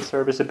book would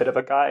serve as a bit of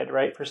a guide,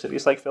 right, for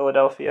cities like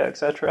Philadelphia,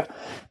 etc.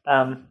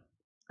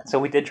 So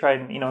we did try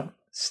and,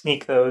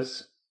 sneak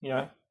those,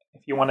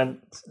 if you want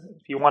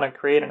to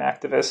create an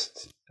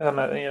activist,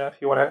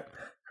 if you want to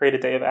create a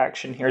day of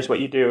action, here's what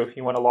you do. If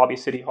you want to lobby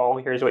City Hall,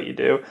 here's what you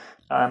do.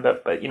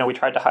 But we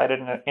tried to hide it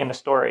in a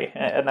story,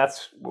 and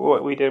that's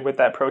what we did with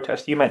that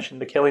protest. You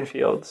mentioned the Killing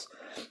Fields.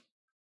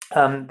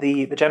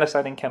 The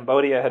genocide in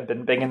Cambodia had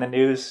been big in the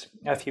news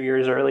a few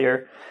years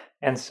earlier,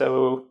 and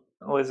so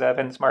Liz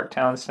Evans, Mark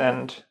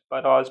Townsend,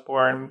 Bud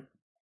Osborne,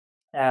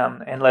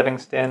 and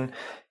Livingston,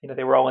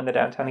 they were all in the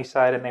downtown east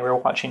side, and they were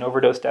watching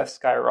overdose deaths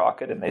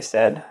skyrocket, and they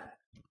said,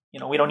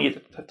 we don't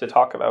need to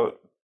talk about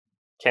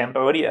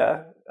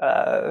Cambodia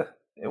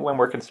when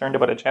we're concerned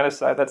about a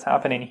genocide that's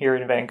happening here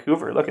in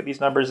Vancouver. Look at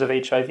these numbers of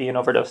HIV and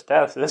overdose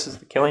deaths. This is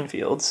the Killing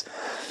Fields.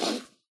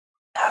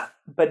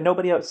 but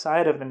nobody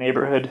outside of the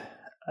neighborhood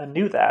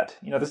knew that.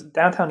 This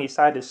downtown East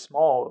Side is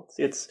small.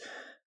 It's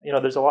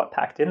there's a lot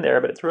packed in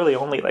there, but it's really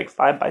only like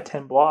 5 by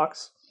 10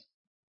 blocks.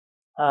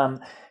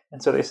 And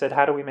so they said,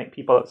 how do we make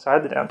people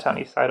outside the downtown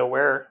East Side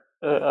aware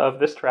of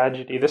this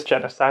tragedy, this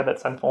genocide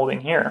that's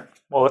unfolding here?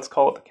 Well, let's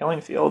call it the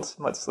Killing Fields.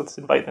 Let's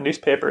invite the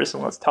newspapers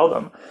and let's tell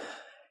them.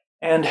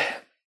 And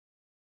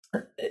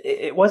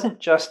it wasn't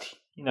just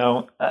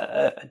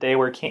a day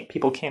where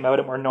people came out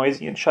and were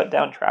noisy and shut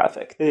down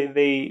traffic.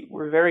 They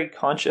were very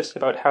conscious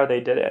about how they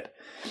did it.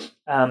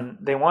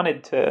 They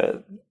wanted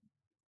to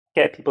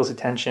get people's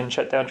attention,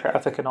 shut down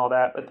traffic and all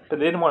that, but they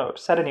didn't want to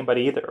upset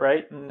anybody either,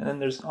 right? And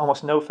there's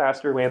almost no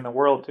faster way in the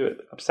world to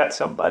upset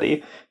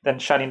somebody than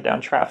shutting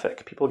down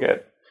traffic. People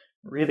get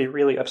really,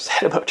 really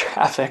upset about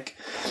traffic.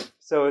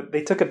 So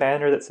they took a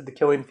banner that said the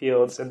Killing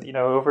Fields and,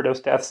 overdose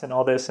deaths and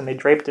all this, and they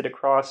draped it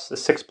across the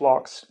 6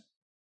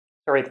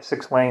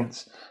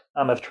 lanes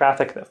of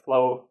traffic that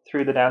flow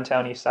through the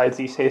downtown East Side's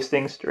East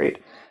Hastings Street.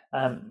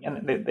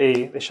 And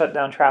they shut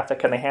down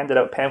traffic and they handed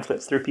out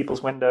pamphlets through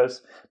people's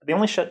windows. But they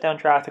only shut down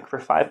traffic for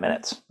 5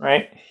 minutes,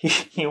 right?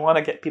 You want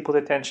to get people's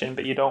attention,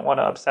 but you don't want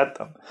to upset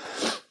them.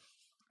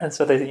 And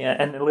so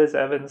and Liz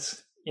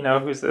Evans,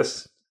 who's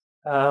this,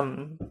 at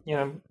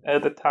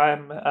the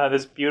time,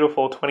 this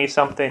beautiful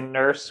 20-something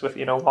nurse with,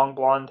 long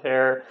blonde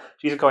hair.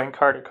 She's going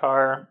car to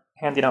car,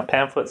 handing out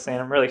pamphlets saying,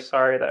 I'm really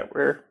sorry that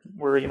we're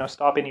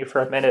stopping you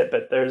for a minute,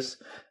 but there's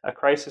a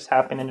crisis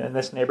happening in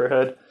this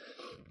neighborhood.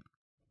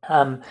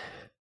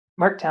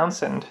 Mark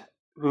Townsend,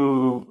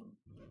 who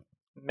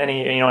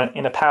many,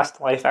 in a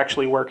past life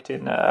actually worked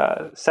in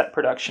set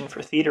production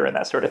for theater and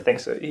that sort of thing.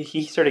 So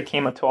he sort of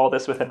came up to all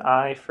this with an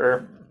eye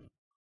for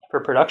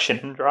production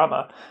and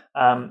drama.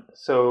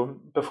 So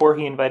before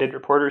he invited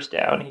reporters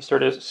down, he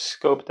sort of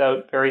scoped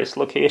out various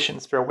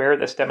locations for where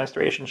this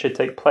demonstration should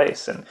take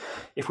place. And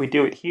if we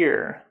do it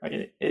here,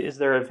 is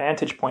there a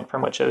vantage point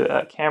from which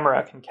a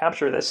camera can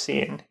capture this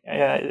scene?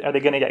 Are they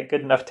going to get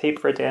good enough tape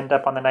for it to end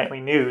up on the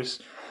nightly news?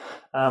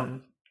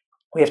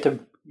 We have to,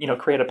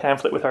 create a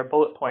pamphlet with our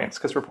bullet points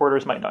because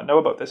reporters might not know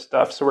about this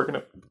stuff. So we're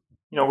going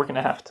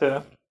to have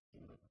to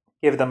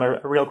give them a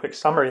real quick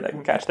summary that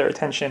can catch their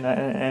attention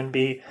and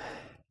be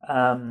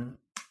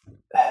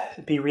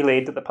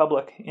relayed to the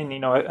public in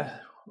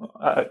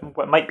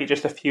what might be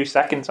just a few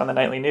seconds on the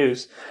nightly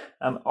news.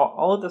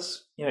 All of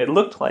this, it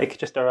looked like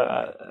just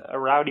a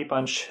rowdy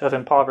bunch of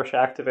impoverished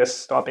activists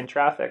stopping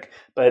traffic,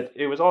 but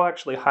it was all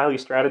actually highly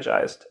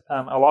strategized.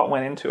 A lot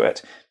went into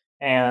it,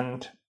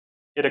 and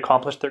it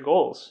accomplished their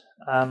goals.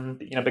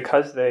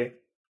 Because they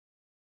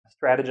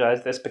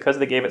strategized this, because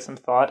they gave it some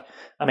thought,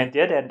 it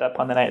did end up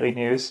on the nightly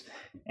news.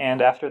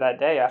 And after that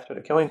day, after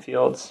the Killing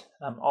Fields,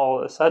 all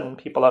of a sudden,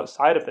 people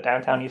outside of the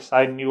downtown East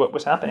Side knew what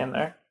was happening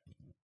there.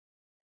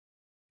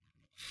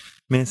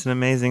 It's an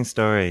amazing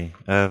story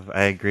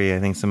I agree, I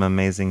think some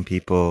amazing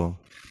people.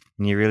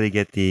 And you really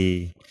get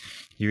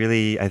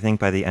I think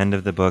by the end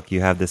of the book,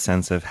 you have the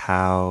sense of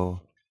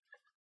how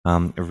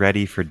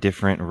ready for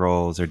different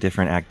roles or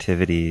different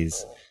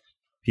activities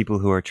people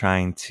who are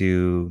trying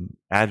to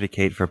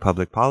advocate for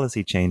public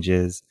policy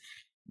changes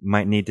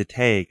might need to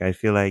take. I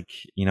feel like,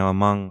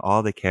 among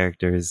all the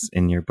characters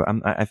in your book,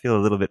 I feel a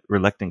little bit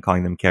reluctant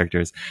calling them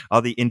characters,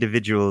 all the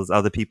individuals,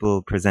 all the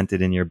people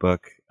presented in your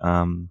book,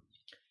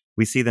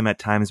 we see them at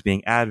times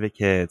being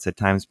advocates, at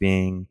times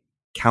being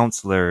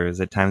counselors,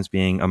 at times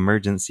being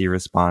emergency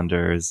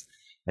responders,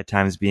 at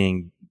times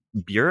being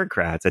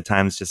bureaucrats, at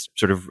times just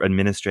sort of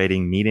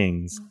administrating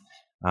meetings,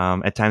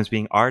 at times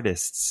being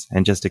artists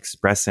and just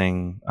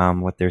expressing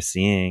what they're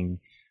seeing.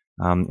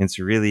 It's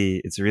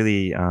really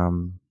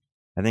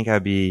I think I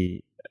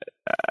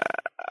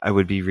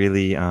would be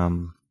really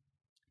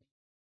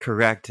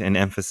correct in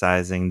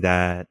emphasizing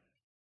that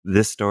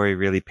this story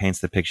really paints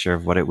the picture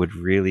of what it would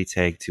really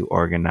take to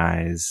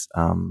organize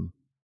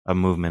a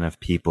movement of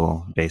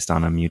people based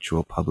on a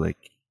mutual public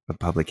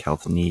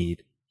health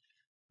need.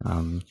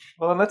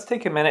 Well, and let's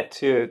take a minute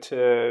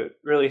to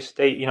really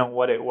state,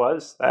 what it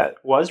was that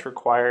was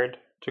required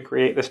to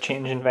create this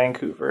change in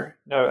Vancouver.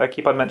 I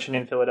keep on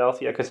mentioning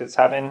Philadelphia because it's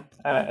having,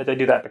 I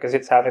do that because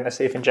it's having a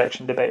safe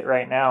injection debate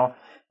right now,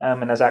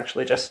 and has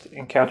actually just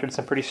encountered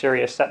some pretty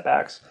serious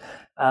setbacks.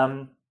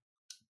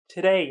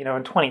 Today, in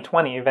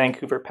 2020,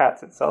 Vancouver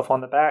pats itself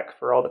on the back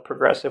for all the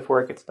progressive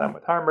work it's done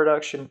with harm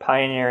reduction,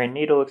 pioneering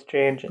needle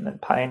exchange, and then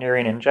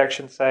pioneering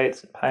injection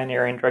sites, and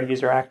pioneering drug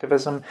user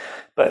activism.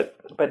 But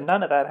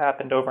none of that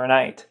happened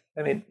overnight.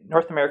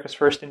 North America's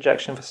first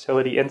injection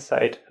facility,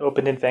 Insight,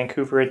 opened in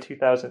Vancouver in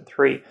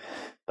 2003.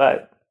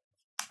 But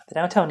the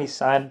downtown East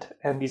Side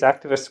and these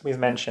activists we've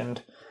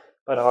mentioned,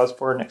 Bud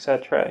Osborne,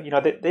 etc.,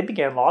 they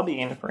began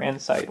lobbying for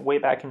Insight way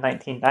back in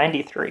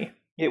 1993.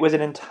 It was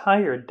an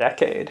entire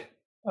decade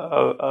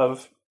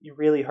of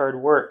really hard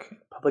work,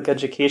 public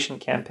education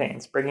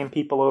campaigns, bringing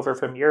people over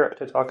from Europe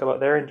to talk about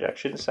their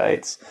injection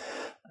sites,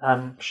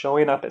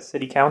 showing up at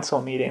city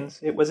council meetings.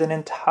 It was an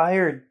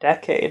entire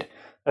decade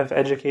of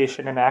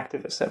education and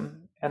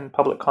activism and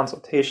public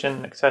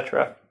consultation,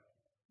 etc.,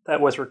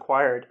 that was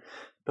required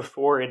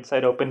before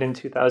Insight opened in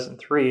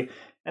 2003.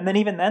 And then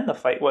even then, the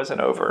fight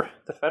wasn't over.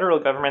 The federal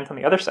government on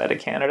the other side of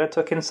Canada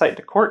took Insight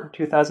to court in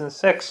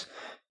 2006,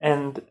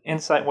 and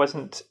Insight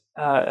wasn't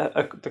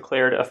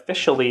declared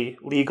officially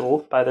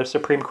legal by the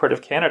Supreme Court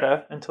of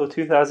Canada until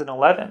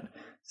 2011.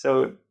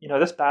 So,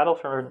 this battle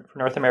for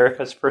North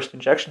America's first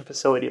injection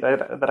facility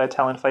that I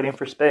tell in Fighting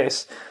for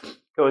Space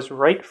goes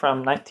right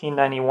from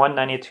 1991,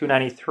 92,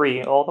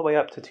 93, all the way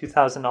up to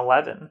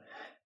 2011.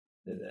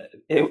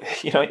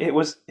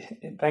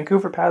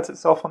 Vancouver pats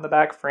itself on the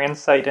back for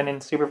Insight and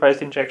in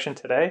supervised injection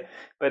today,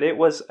 but it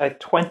was a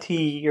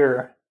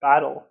 20-year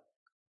battle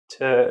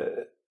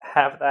to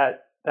have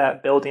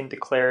that building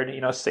declared,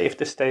 safe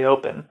to stay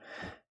open.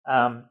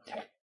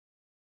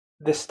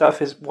 This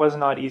stuff was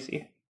not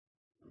easy.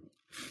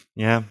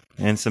 Yeah,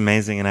 and it's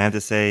amazing. And I have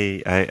to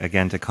say,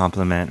 again, to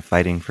compliment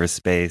Fighting for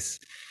Space,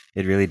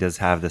 it really does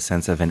have the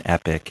sense of an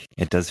epic.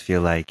 It does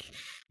feel like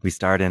we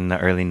start in the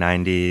early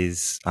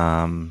 90s,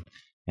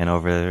 and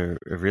over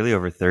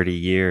 30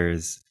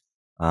 years,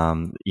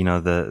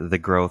 the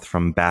growth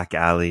from back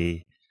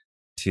alley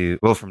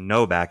from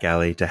no back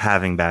alley to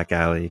having back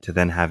alley to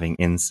then having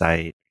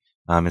Insight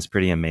is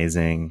pretty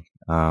amazing.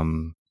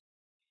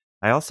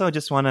 I also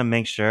just want to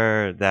make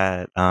sure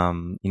that,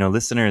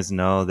 listeners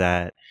know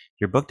that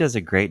your book does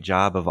a great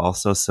job of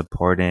also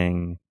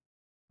supporting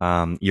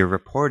your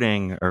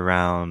reporting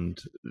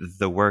around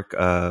the work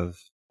of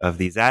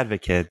these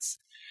advocates,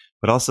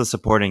 but also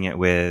supporting it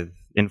with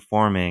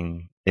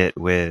informing it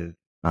with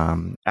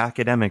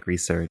academic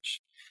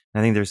research.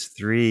 I think there's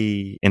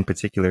three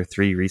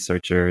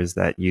researchers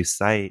that you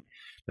cite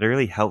that are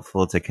really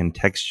helpful to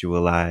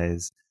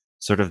contextualize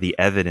sort of the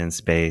evidence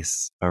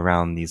base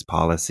around these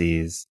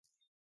policies.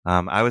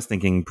 I was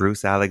thinking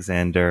Bruce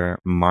Alexander,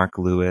 Mark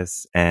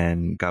Lewis,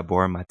 and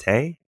Gabor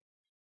Mate.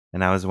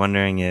 And I was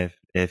wondering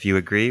if you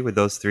agree with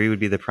those three would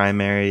be the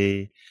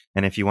primary,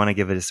 and if you want to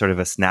give it a sort of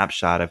a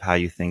snapshot of how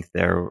you think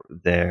their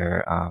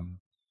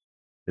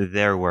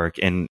work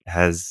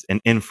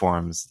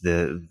informs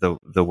the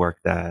work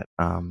that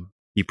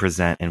you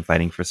present in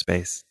Fighting for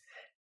Space.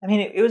 I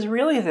mean, it was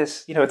really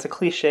this, it's a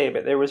cliche,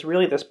 but there was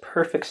really this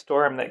perfect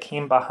storm that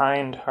came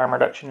behind harm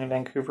reduction in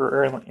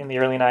Vancouver in the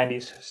early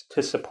 90s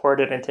to support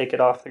it and take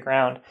it off the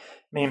ground.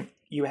 I mean,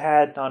 you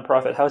had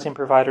nonprofit housing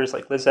providers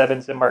like Liz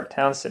Evans and Mark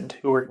Townsend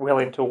who were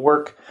willing to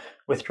work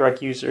with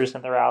drug users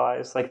and their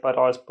allies like Bud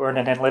Osborne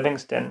and Ann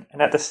Livingston.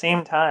 And at the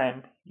same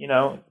time,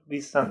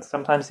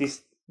 sometimes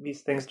these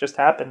things just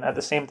happen. At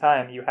the same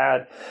time, you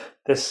had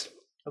this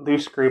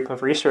loose group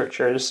of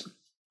researchers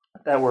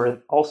that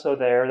were also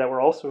there, that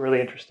were also really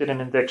interested in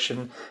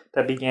addiction,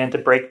 that began to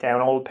break down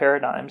old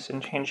paradigms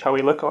and change how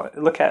we look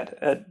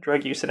at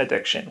drug use and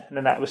addiction. And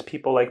then that was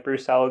people like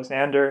Bruce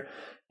Alexander,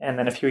 and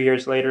then a few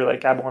years later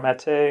like Gabor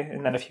Mate,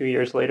 and then a few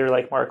years later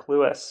like Mark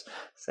Lewis,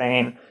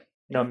 saying,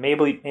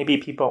 maybe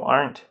people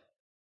aren't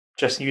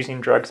just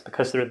using drugs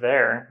because they're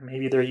there.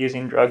 Maybe they're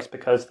using drugs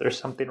because there's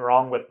something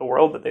wrong with the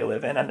world that they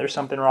live in, and there's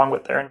something wrong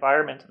with their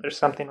environment, and there's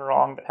something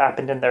wrong that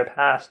happened in their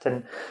past.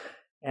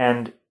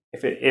 And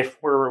if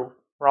we're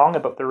wrong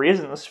about the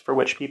reasons for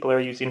which people are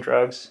using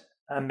drugs,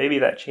 maybe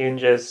that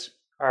changes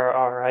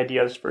our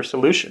ideas for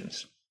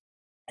solutions.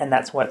 And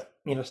that's what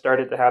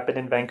started to happen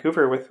in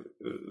Vancouver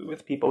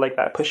with people like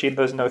that pushing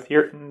those new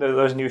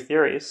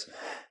theories.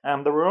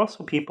 There were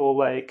also people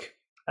like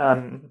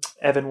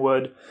Evan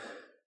Wood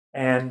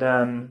and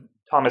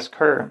Thomas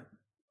Kerr,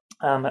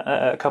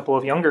 a couple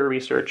of younger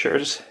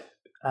researchers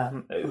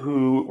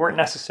who weren't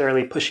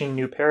necessarily pushing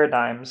new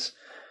paradigms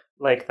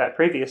like that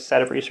previous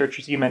set of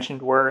researchers you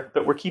mentioned were,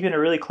 but we're keeping a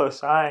really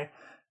close eye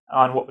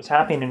on what was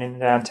happening in the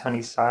downtown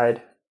east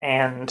side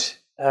and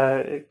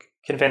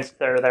convinced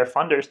their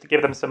funders to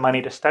give them some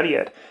money to study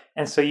it.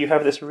 And so you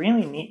have this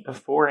really neat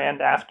before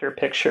and after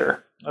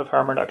picture of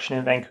harm reduction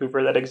in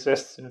Vancouver that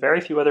exists in very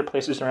few other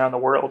places around the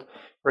world,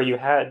 where you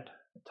had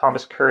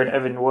Thomas Kerr and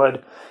Evan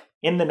Wood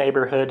in the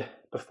neighborhood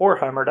before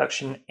harm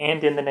reduction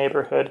and in the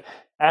neighborhood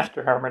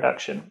after harm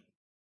reduction,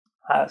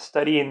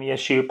 studying the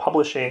issue,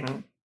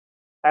 publishing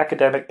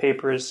academic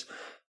papers.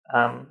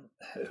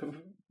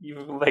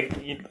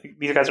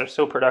 These guys are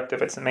so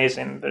productive. It's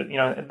amazing.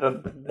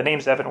 The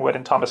names Evan Wood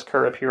and Thomas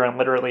Kerr appear on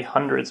literally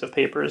hundreds of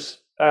papers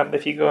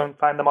if you go and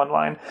find them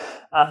online.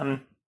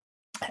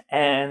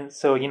 And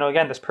so,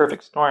 again, this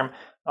perfect storm.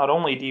 Not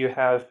only do you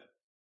have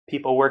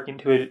people working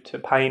to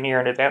pioneer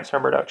and advance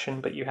harm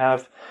reduction, but you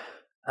have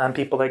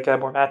people like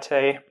Gabor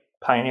Mate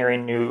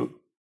pioneering new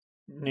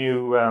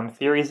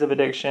theories of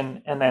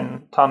addiction, and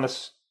then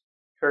Thomas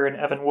Kerr and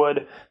Evan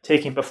Wood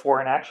taking before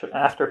and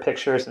after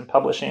pictures and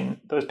publishing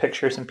those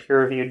pictures in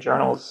peer-reviewed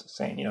journals,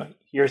 saying,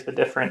 here's the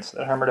difference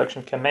that harm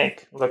reduction can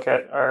make. Look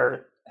at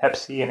our Hep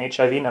C and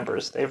HIV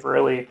numbers. They've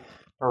really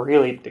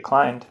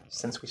declined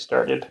since we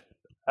started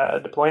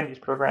deploying these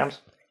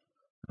programs.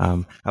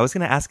 I was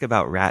going to ask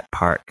about Rat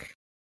Park.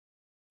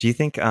 Do you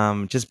think,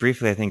 just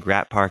briefly, I think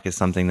Rat Park is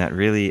something that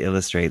really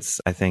illustrates,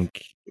 I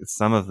think,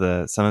 some of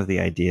the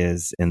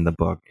ideas in the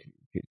book.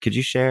 Could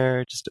you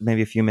share just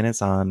maybe a few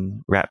minutes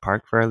on Rat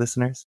Park for our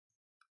listeners?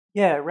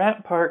 Yeah,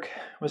 Rat Park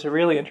was a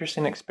really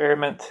interesting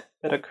experiment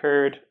that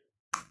occurred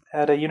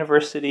at a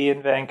university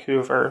in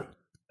Vancouver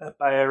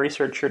by a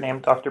researcher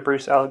named Dr.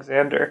 Bruce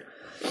Alexander.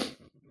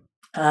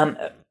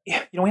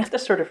 We have to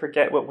sort of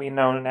forget what we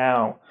know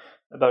now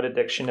about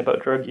addiction,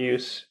 about drug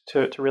use,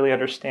 to really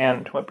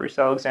understand what Bruce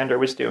Alexander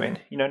was doing.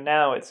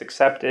 Now it's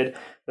accepted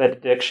that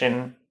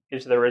addiction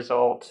is the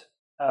result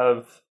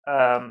of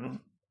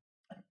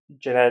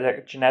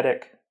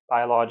genetic,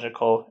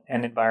 biological,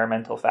 and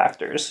environmental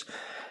factors.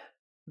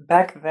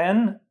 Back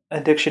then,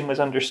 addiction was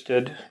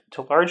understood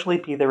to largely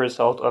be the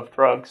result of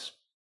drugs.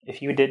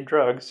 If you did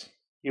drugs,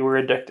 you were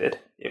addicted.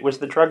 It was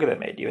the drug that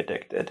made you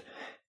addicted.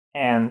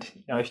 And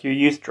if you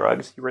used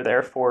drugs, you were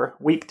therefore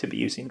weak to be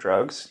using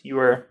drugs.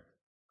 There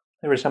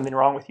was something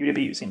wrong with you to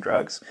be using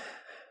drugs.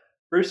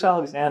 Bruce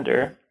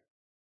Alexander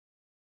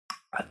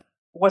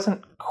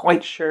wasn't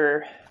quite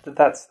sure that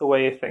that's the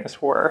way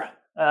things were.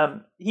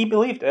 He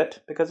believed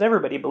it because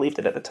everybody believed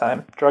it at the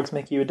time. Drugs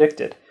make you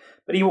addicted.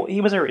 But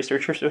he was a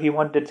researcher, so he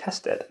wanted to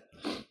test it.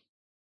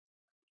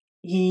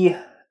 He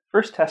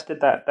first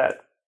tested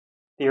that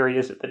theory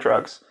is the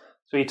drugs.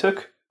 So he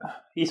took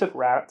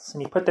rats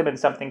and he put them in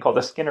something called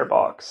a Skinner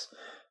box,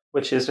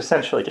 which is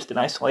essentially just an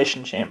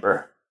isolation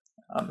chamber.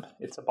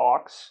 It's a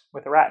box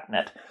with a rat in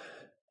it.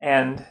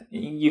 And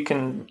you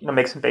can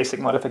make some basic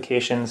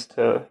modifications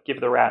to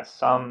give the rat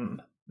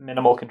some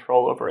minimal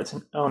control over its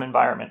own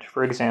environment.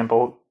 For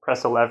example,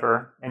 press a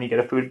lever and you get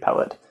a food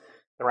pellet.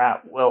 The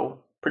rat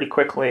will pretty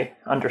quickly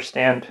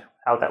understand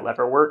how that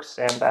lever works,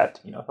 and that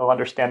they'll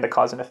understand the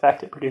cause and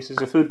effect. It produces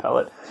a food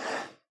pellet.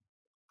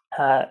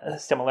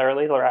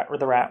 Similarly,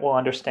 the rat will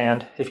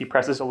understand if he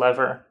presses a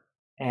lever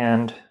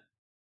and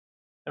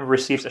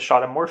receives a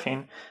shot of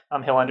morphine,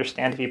 he'll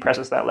understand if he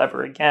presses that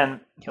lever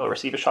again, he'll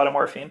receive a shot of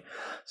morphine.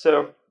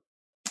 So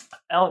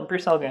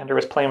Bruce Alexander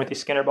was playing with these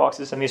Skinner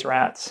boxes and these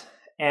rats,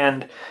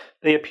 and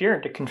they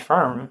appeared to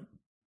confirm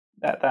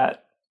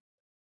that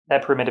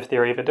primitive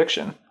theory of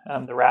addiction.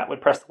 The rat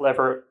would press the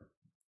lever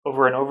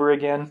over and over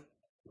again,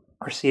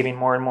 receiving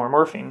more and more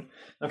morphine.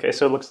 Okay,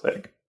 so it looks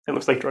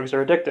like drugs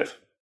are addictive.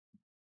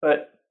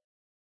 But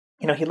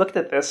he looked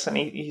at this and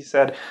he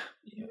said,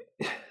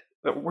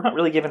 we're not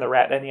really giving the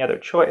rat any other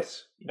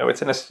choice.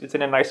 It's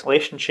in an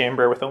isolation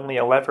chamber with only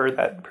a lever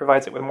that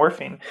provides it with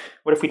morphine.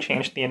 What if we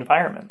changed the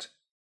environment?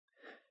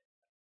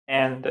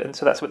 And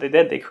so that's what they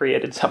did. They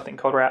created something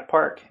called Rat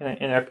Park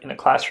in a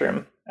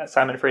classroom at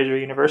Simon Fraser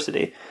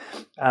University.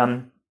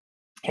 And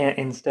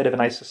instead of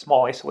a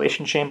small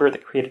isolation chamber, they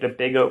created a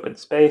big open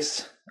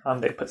space.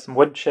 They put some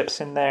wood chips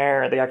in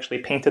there. They actually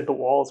painted the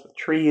walls with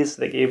trees.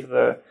 They gave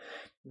the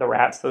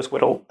rats those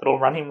little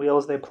running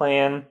wheels they play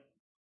in.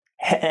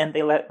 And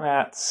they let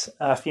rats,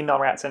 female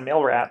rats and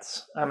male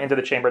rats, into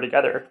the chamber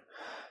together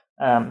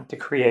to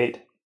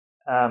create,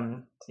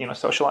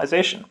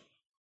 socialization.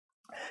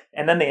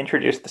 And then they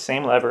introduced the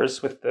same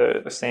levers with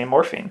the same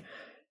morphine.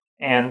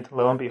 And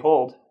lo and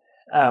behold,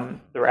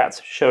 the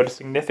rats showed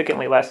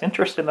significantly less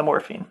interest in the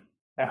morphine.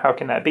 Now, how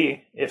can that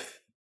be?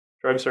 If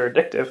drugs are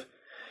addictive,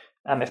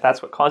 if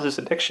that's what causes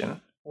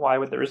addiction, why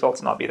would the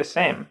results not be the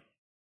same?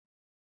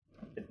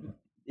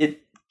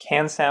 It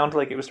can sound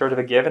like it was sort of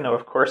a given.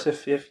 Of course,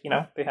 if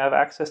they have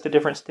access to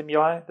different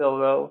stimuli,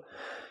 they'll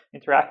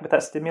interact with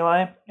that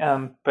stimuli.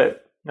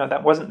 But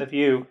that wasn't the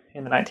view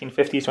in the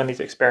 1950s when these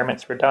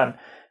experiments were done.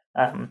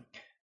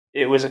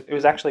 It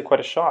was actually quite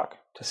a shock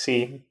to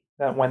see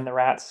that when the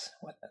rats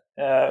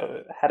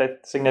had a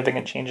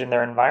significant change in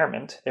their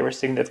environment, they were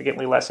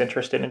significantly less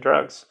interested in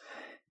drugs.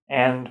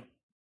 And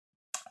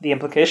the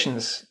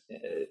implications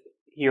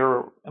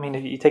here,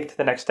 if you take it to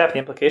the next step, the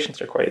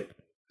implications are quite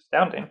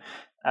astounding.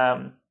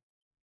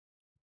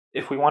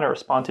 If we want to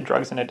respond to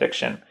drugs and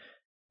addiction,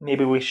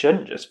 maybe we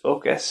shouldn't just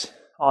focus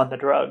on the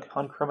drug,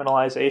 on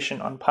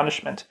criminalization, on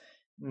punishment.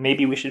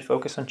 Maybe we should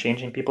focus on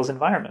changing people's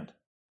environment.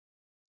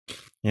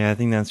 Yeah, I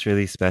think that's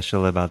really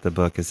special about the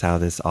book is how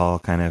this all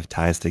kind of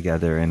ties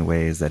together in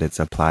ways that it's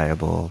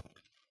applicable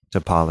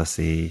to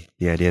policy.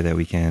 The idea that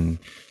we can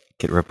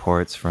get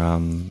reports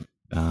from,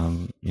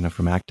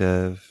 from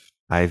active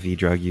IV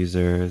drug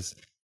users.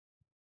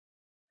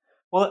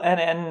 Well,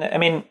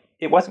 and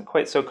it wasn't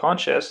quite so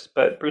conscious,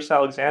 but Bruce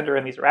Alexander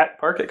and these Rat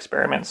Park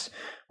experiments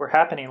were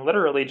happening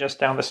literally just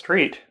down the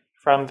street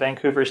from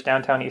Vancouver's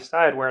downtown east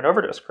side, where an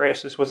overdose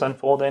crisis was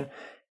unfolding.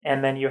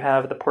 And then you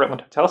have the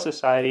Portland Hotel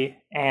Society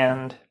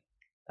and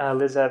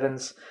Liz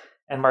Evans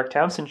and Mark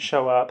Townsend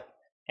show up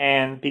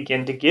and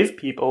begin to give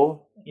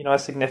people, a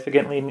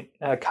significantly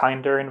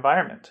kinder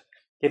environment,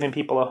 giving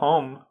people a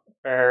home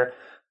where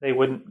they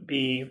wouldn't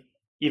be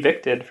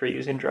evicted for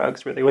using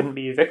drugs, where they wouldn't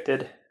be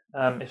evicted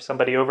if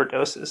somebody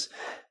overdoses,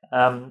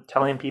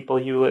 telling people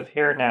you live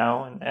here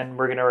now and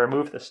we're going to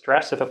remove the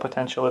stress of a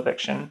potential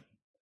eviction.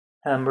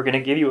 We're going to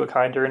give you a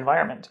kinder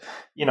environment.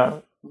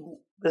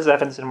 Liz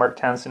Evans and Mark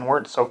Townsend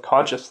weren't so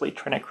consciously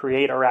trying to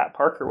create a Rat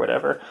Park or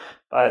whatever,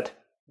 but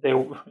they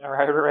were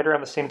right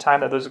around the same time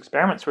that those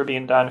experiments were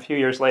being done, a few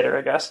years later,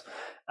 I guess.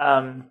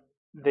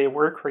 They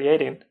were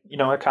creating,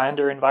 a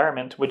kinder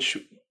environment, which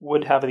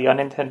would have the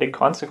unintended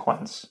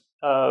consequence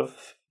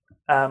of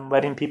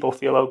letting people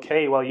feel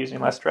okay while using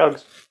less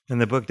drugs. And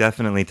the book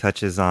definitely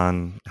touches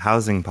on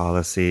housing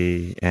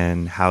policy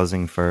and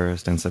housing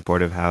first and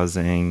supportive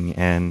housing.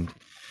 And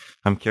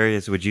I'm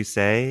curious, would you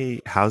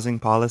say housing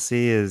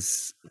policy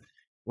is,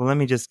 well,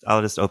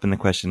 I'll just open the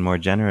question more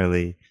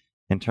generally.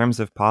 In terms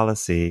of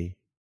policy,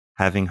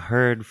 having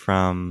heard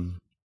from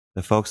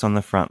the folks on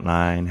the front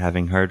line,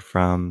 having heard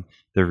from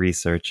the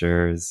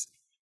researchers,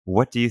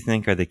 what do you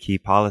think are the key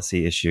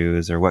policy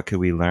issues, or what could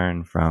we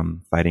learn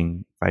from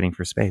fighting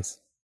for space?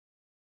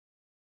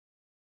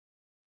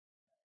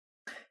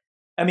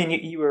 I mean,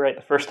 you were right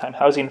the first time.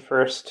 Housing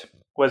first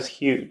was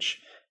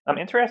huge.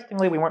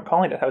 Interestingly, we weren't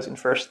calling it housing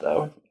first,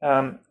 though.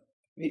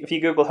 If you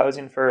Google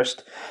housing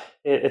first,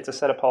 it's a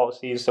set of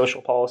policies,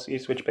 social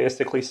policies, which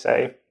basically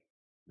say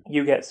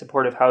you get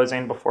supportive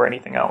housing before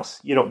anything else.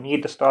 You don't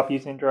need to stop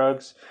using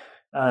drugs.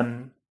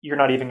 You're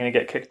not even going to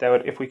get kicked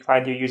out if we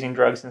find you using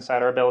drugs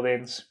inside our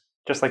buildings.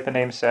 Just like the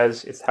name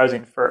says, it's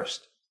housing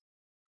first.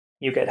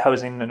 You get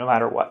housing no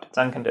matter what. It's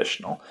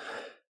unconditional.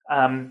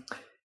 In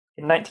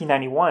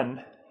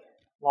 1991,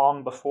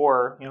 long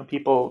before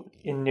people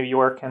in New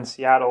York and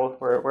Seattle,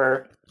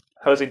 where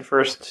housing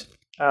first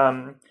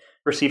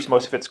receives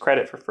most of its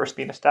credit for first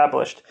being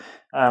established,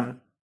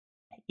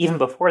 even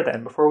before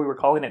then, before we were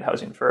calling it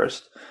housing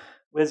first,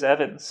 Liz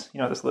Evans,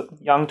 this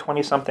young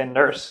 20-something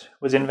nurse,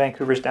 was in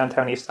Vancouver's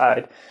downtown east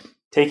side,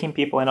 taking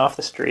people in off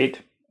the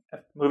street,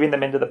 moving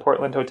them into the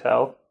Portland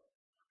Hotel,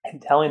 and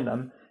telling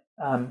them,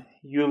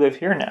 you live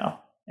here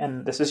now,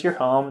 and this is your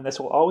home, and this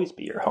will always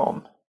be your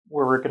home,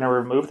 where we're going to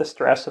remove the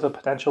stress of a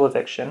potential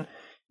eviction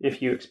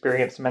if you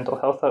experience a mental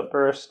health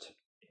outburst,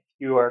 if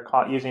you are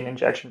caught using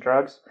injection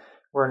drugs.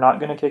 We're not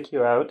going to kick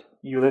you out.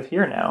 You live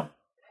here now.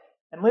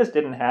 And Liz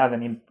didn't have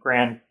any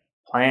grand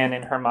plan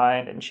in her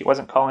mind, and she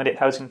wasn't calling it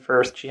housing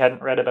first. She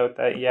hadn't read about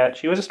that yet.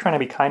 She was just trying to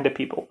be kind to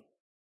people.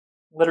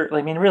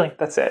 Literally, really,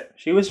 that's it.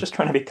 She was just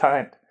trying to be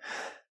kind.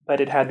 But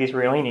it had these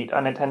really neat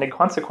unintended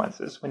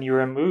consequences. When you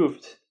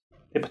removed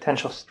the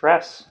potential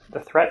stress, the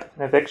threat of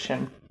an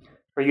eviction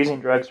for using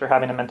drugs or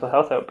having a mental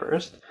health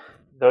outburst,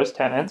 those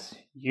tenants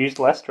used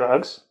less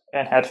drugs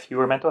and had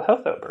fewer mental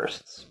health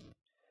outbursts.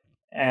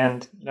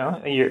 And,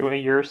 a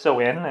year or so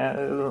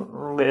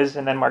in, Liz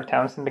and then Mark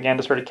Townsend began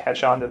to sort of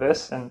catch on to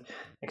this and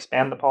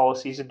expand the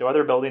policies into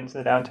other buildings in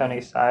the downtown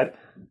east side.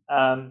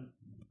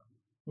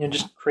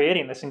 Just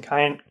creating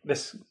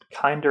this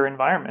kinder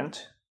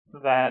environment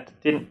that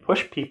didn't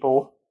push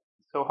people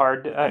so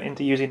hard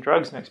into using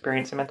drugs and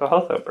experiencing mental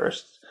health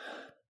outbursts.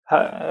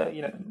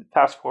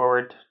 Fast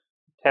forward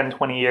 10,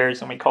 20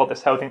 years, and we call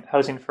this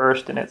housing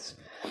first, and it's,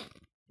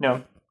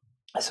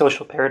 a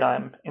social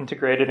paradigm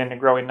integrated in a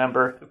growing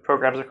number of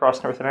programs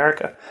across North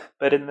America.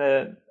 But in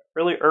the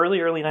early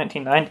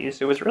 1990s,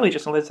 it was really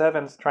just Liz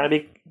Evans trying to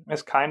be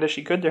as kind as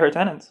she could to her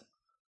tenants.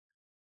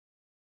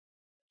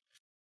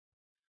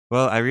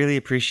 Well, I really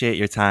appreciate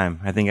your time.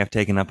 I think I've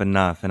taken up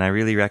enough, and I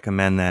really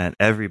recommend that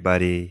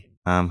everybody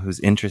who's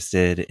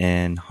interested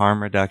in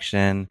harm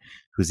reduction,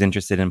 who's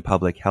interested in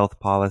public health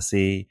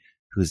policy,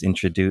 who's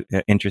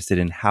interested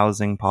in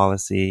housing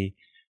policy,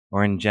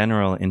 or in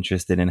general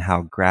interested in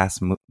how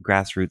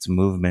grassroots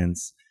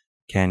movements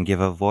can give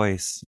a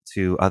voice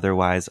to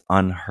otherwise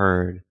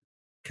unheard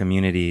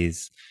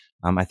communities.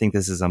 I think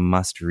this is a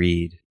must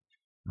read.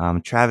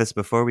 Travis,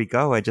 before we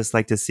go, I'd just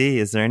like to see,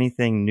 is there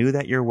anything new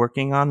that you're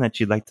working on that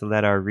you'd like to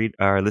let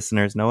our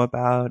listeners know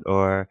about,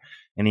 or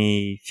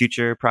any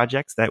future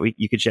projects that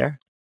you could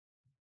share?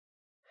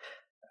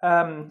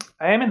 I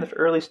am in the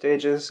early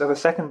stages of a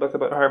second book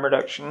about harm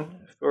reduction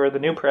for the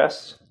New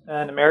Press,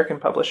 an American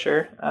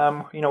publisher.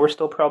 We're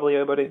still probably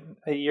about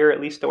a year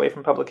at least away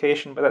from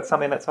publication, but that's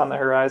something that's on the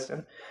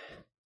horizon.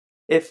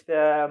 If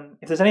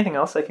there's anything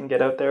else I can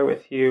get out there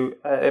with you,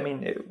 I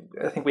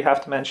think we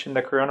have to mention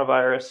the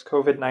coronavirus,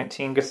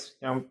 COVID-19, because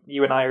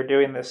you and I are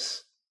doing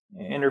this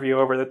interview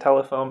over the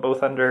telephone,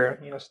 both under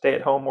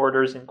stay-at-home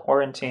orders and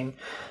quarantine,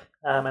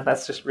 and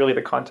that's just really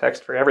the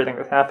context for everything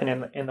that's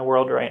happening in the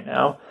world right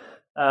now.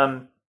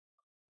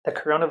 The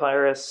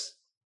coronavirus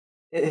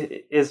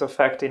is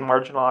affecting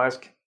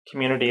marginalized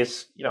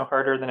communities,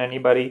 harder than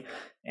anybody,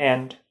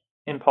 and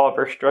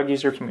impoverished drug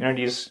user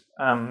communities,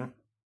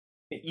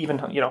 even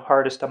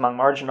hardest among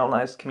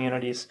marginalized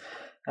communities.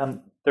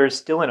 There's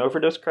still an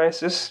overdose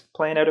crisis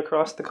playing out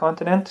across the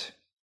continent,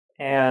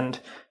 and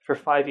for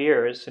 5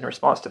 years, in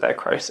response to that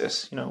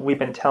crisis, we've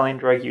been telling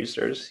drug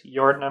users,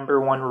 your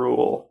number one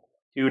rule: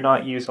 do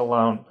not use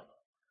alone.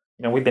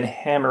 We've been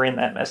hammering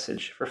that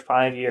message for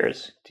 5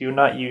 years. Do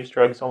not use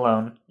drugs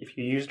alone. If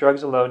you use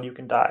drugs alone, you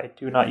can die.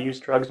 Do not use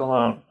drugs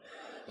alone.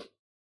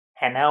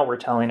 And now we're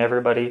telling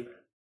everybody,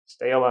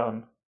 stay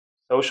alone.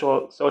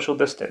 Social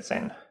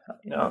distancing,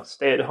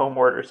 stay-at-home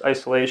orders,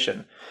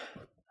 isolation,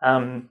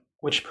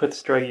 which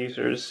puts drug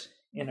users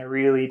in a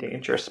really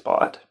dangerous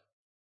spot.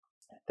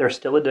 They're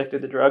still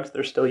addicted to drugs.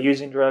 They're still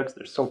using drugs.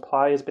 Their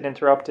supply has been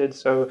interrupted,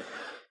 so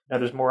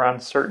there's more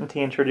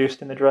uncertainty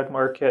introduced in the drug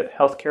market.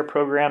 Healthcare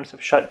programs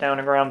have shut down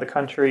around the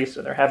country,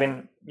 so they're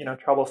having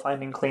trouble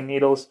finding clean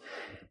needles,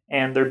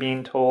 and they're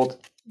being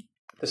told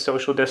to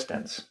social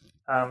distance.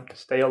 to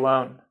stay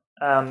alone.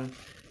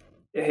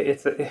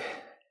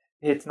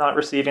 It's not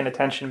receiving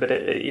attention, but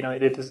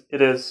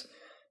it is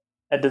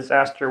a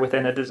disaster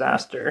within a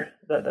disaster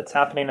that's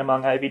happening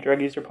among IV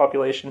drug user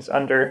populations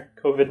under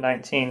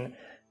COVID-19.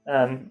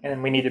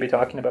 And we need to be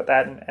talking about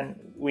that, and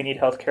we need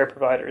healthcare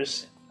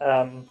providers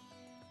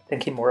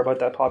thinking more about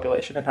that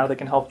population and how they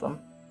can help them.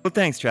 Well,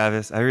 thanks,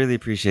 Travis. I really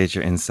appreciate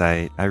your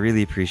insight. I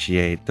really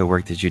appreciate the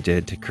work that you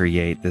did to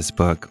create this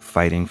book,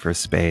 Fighting for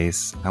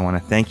Space. I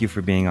want to thank you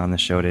for being on the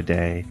show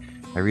today.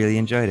 I really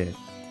enjoyed it.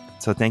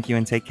 So thank you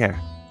and take care.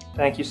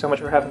 Thank you so much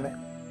for having me.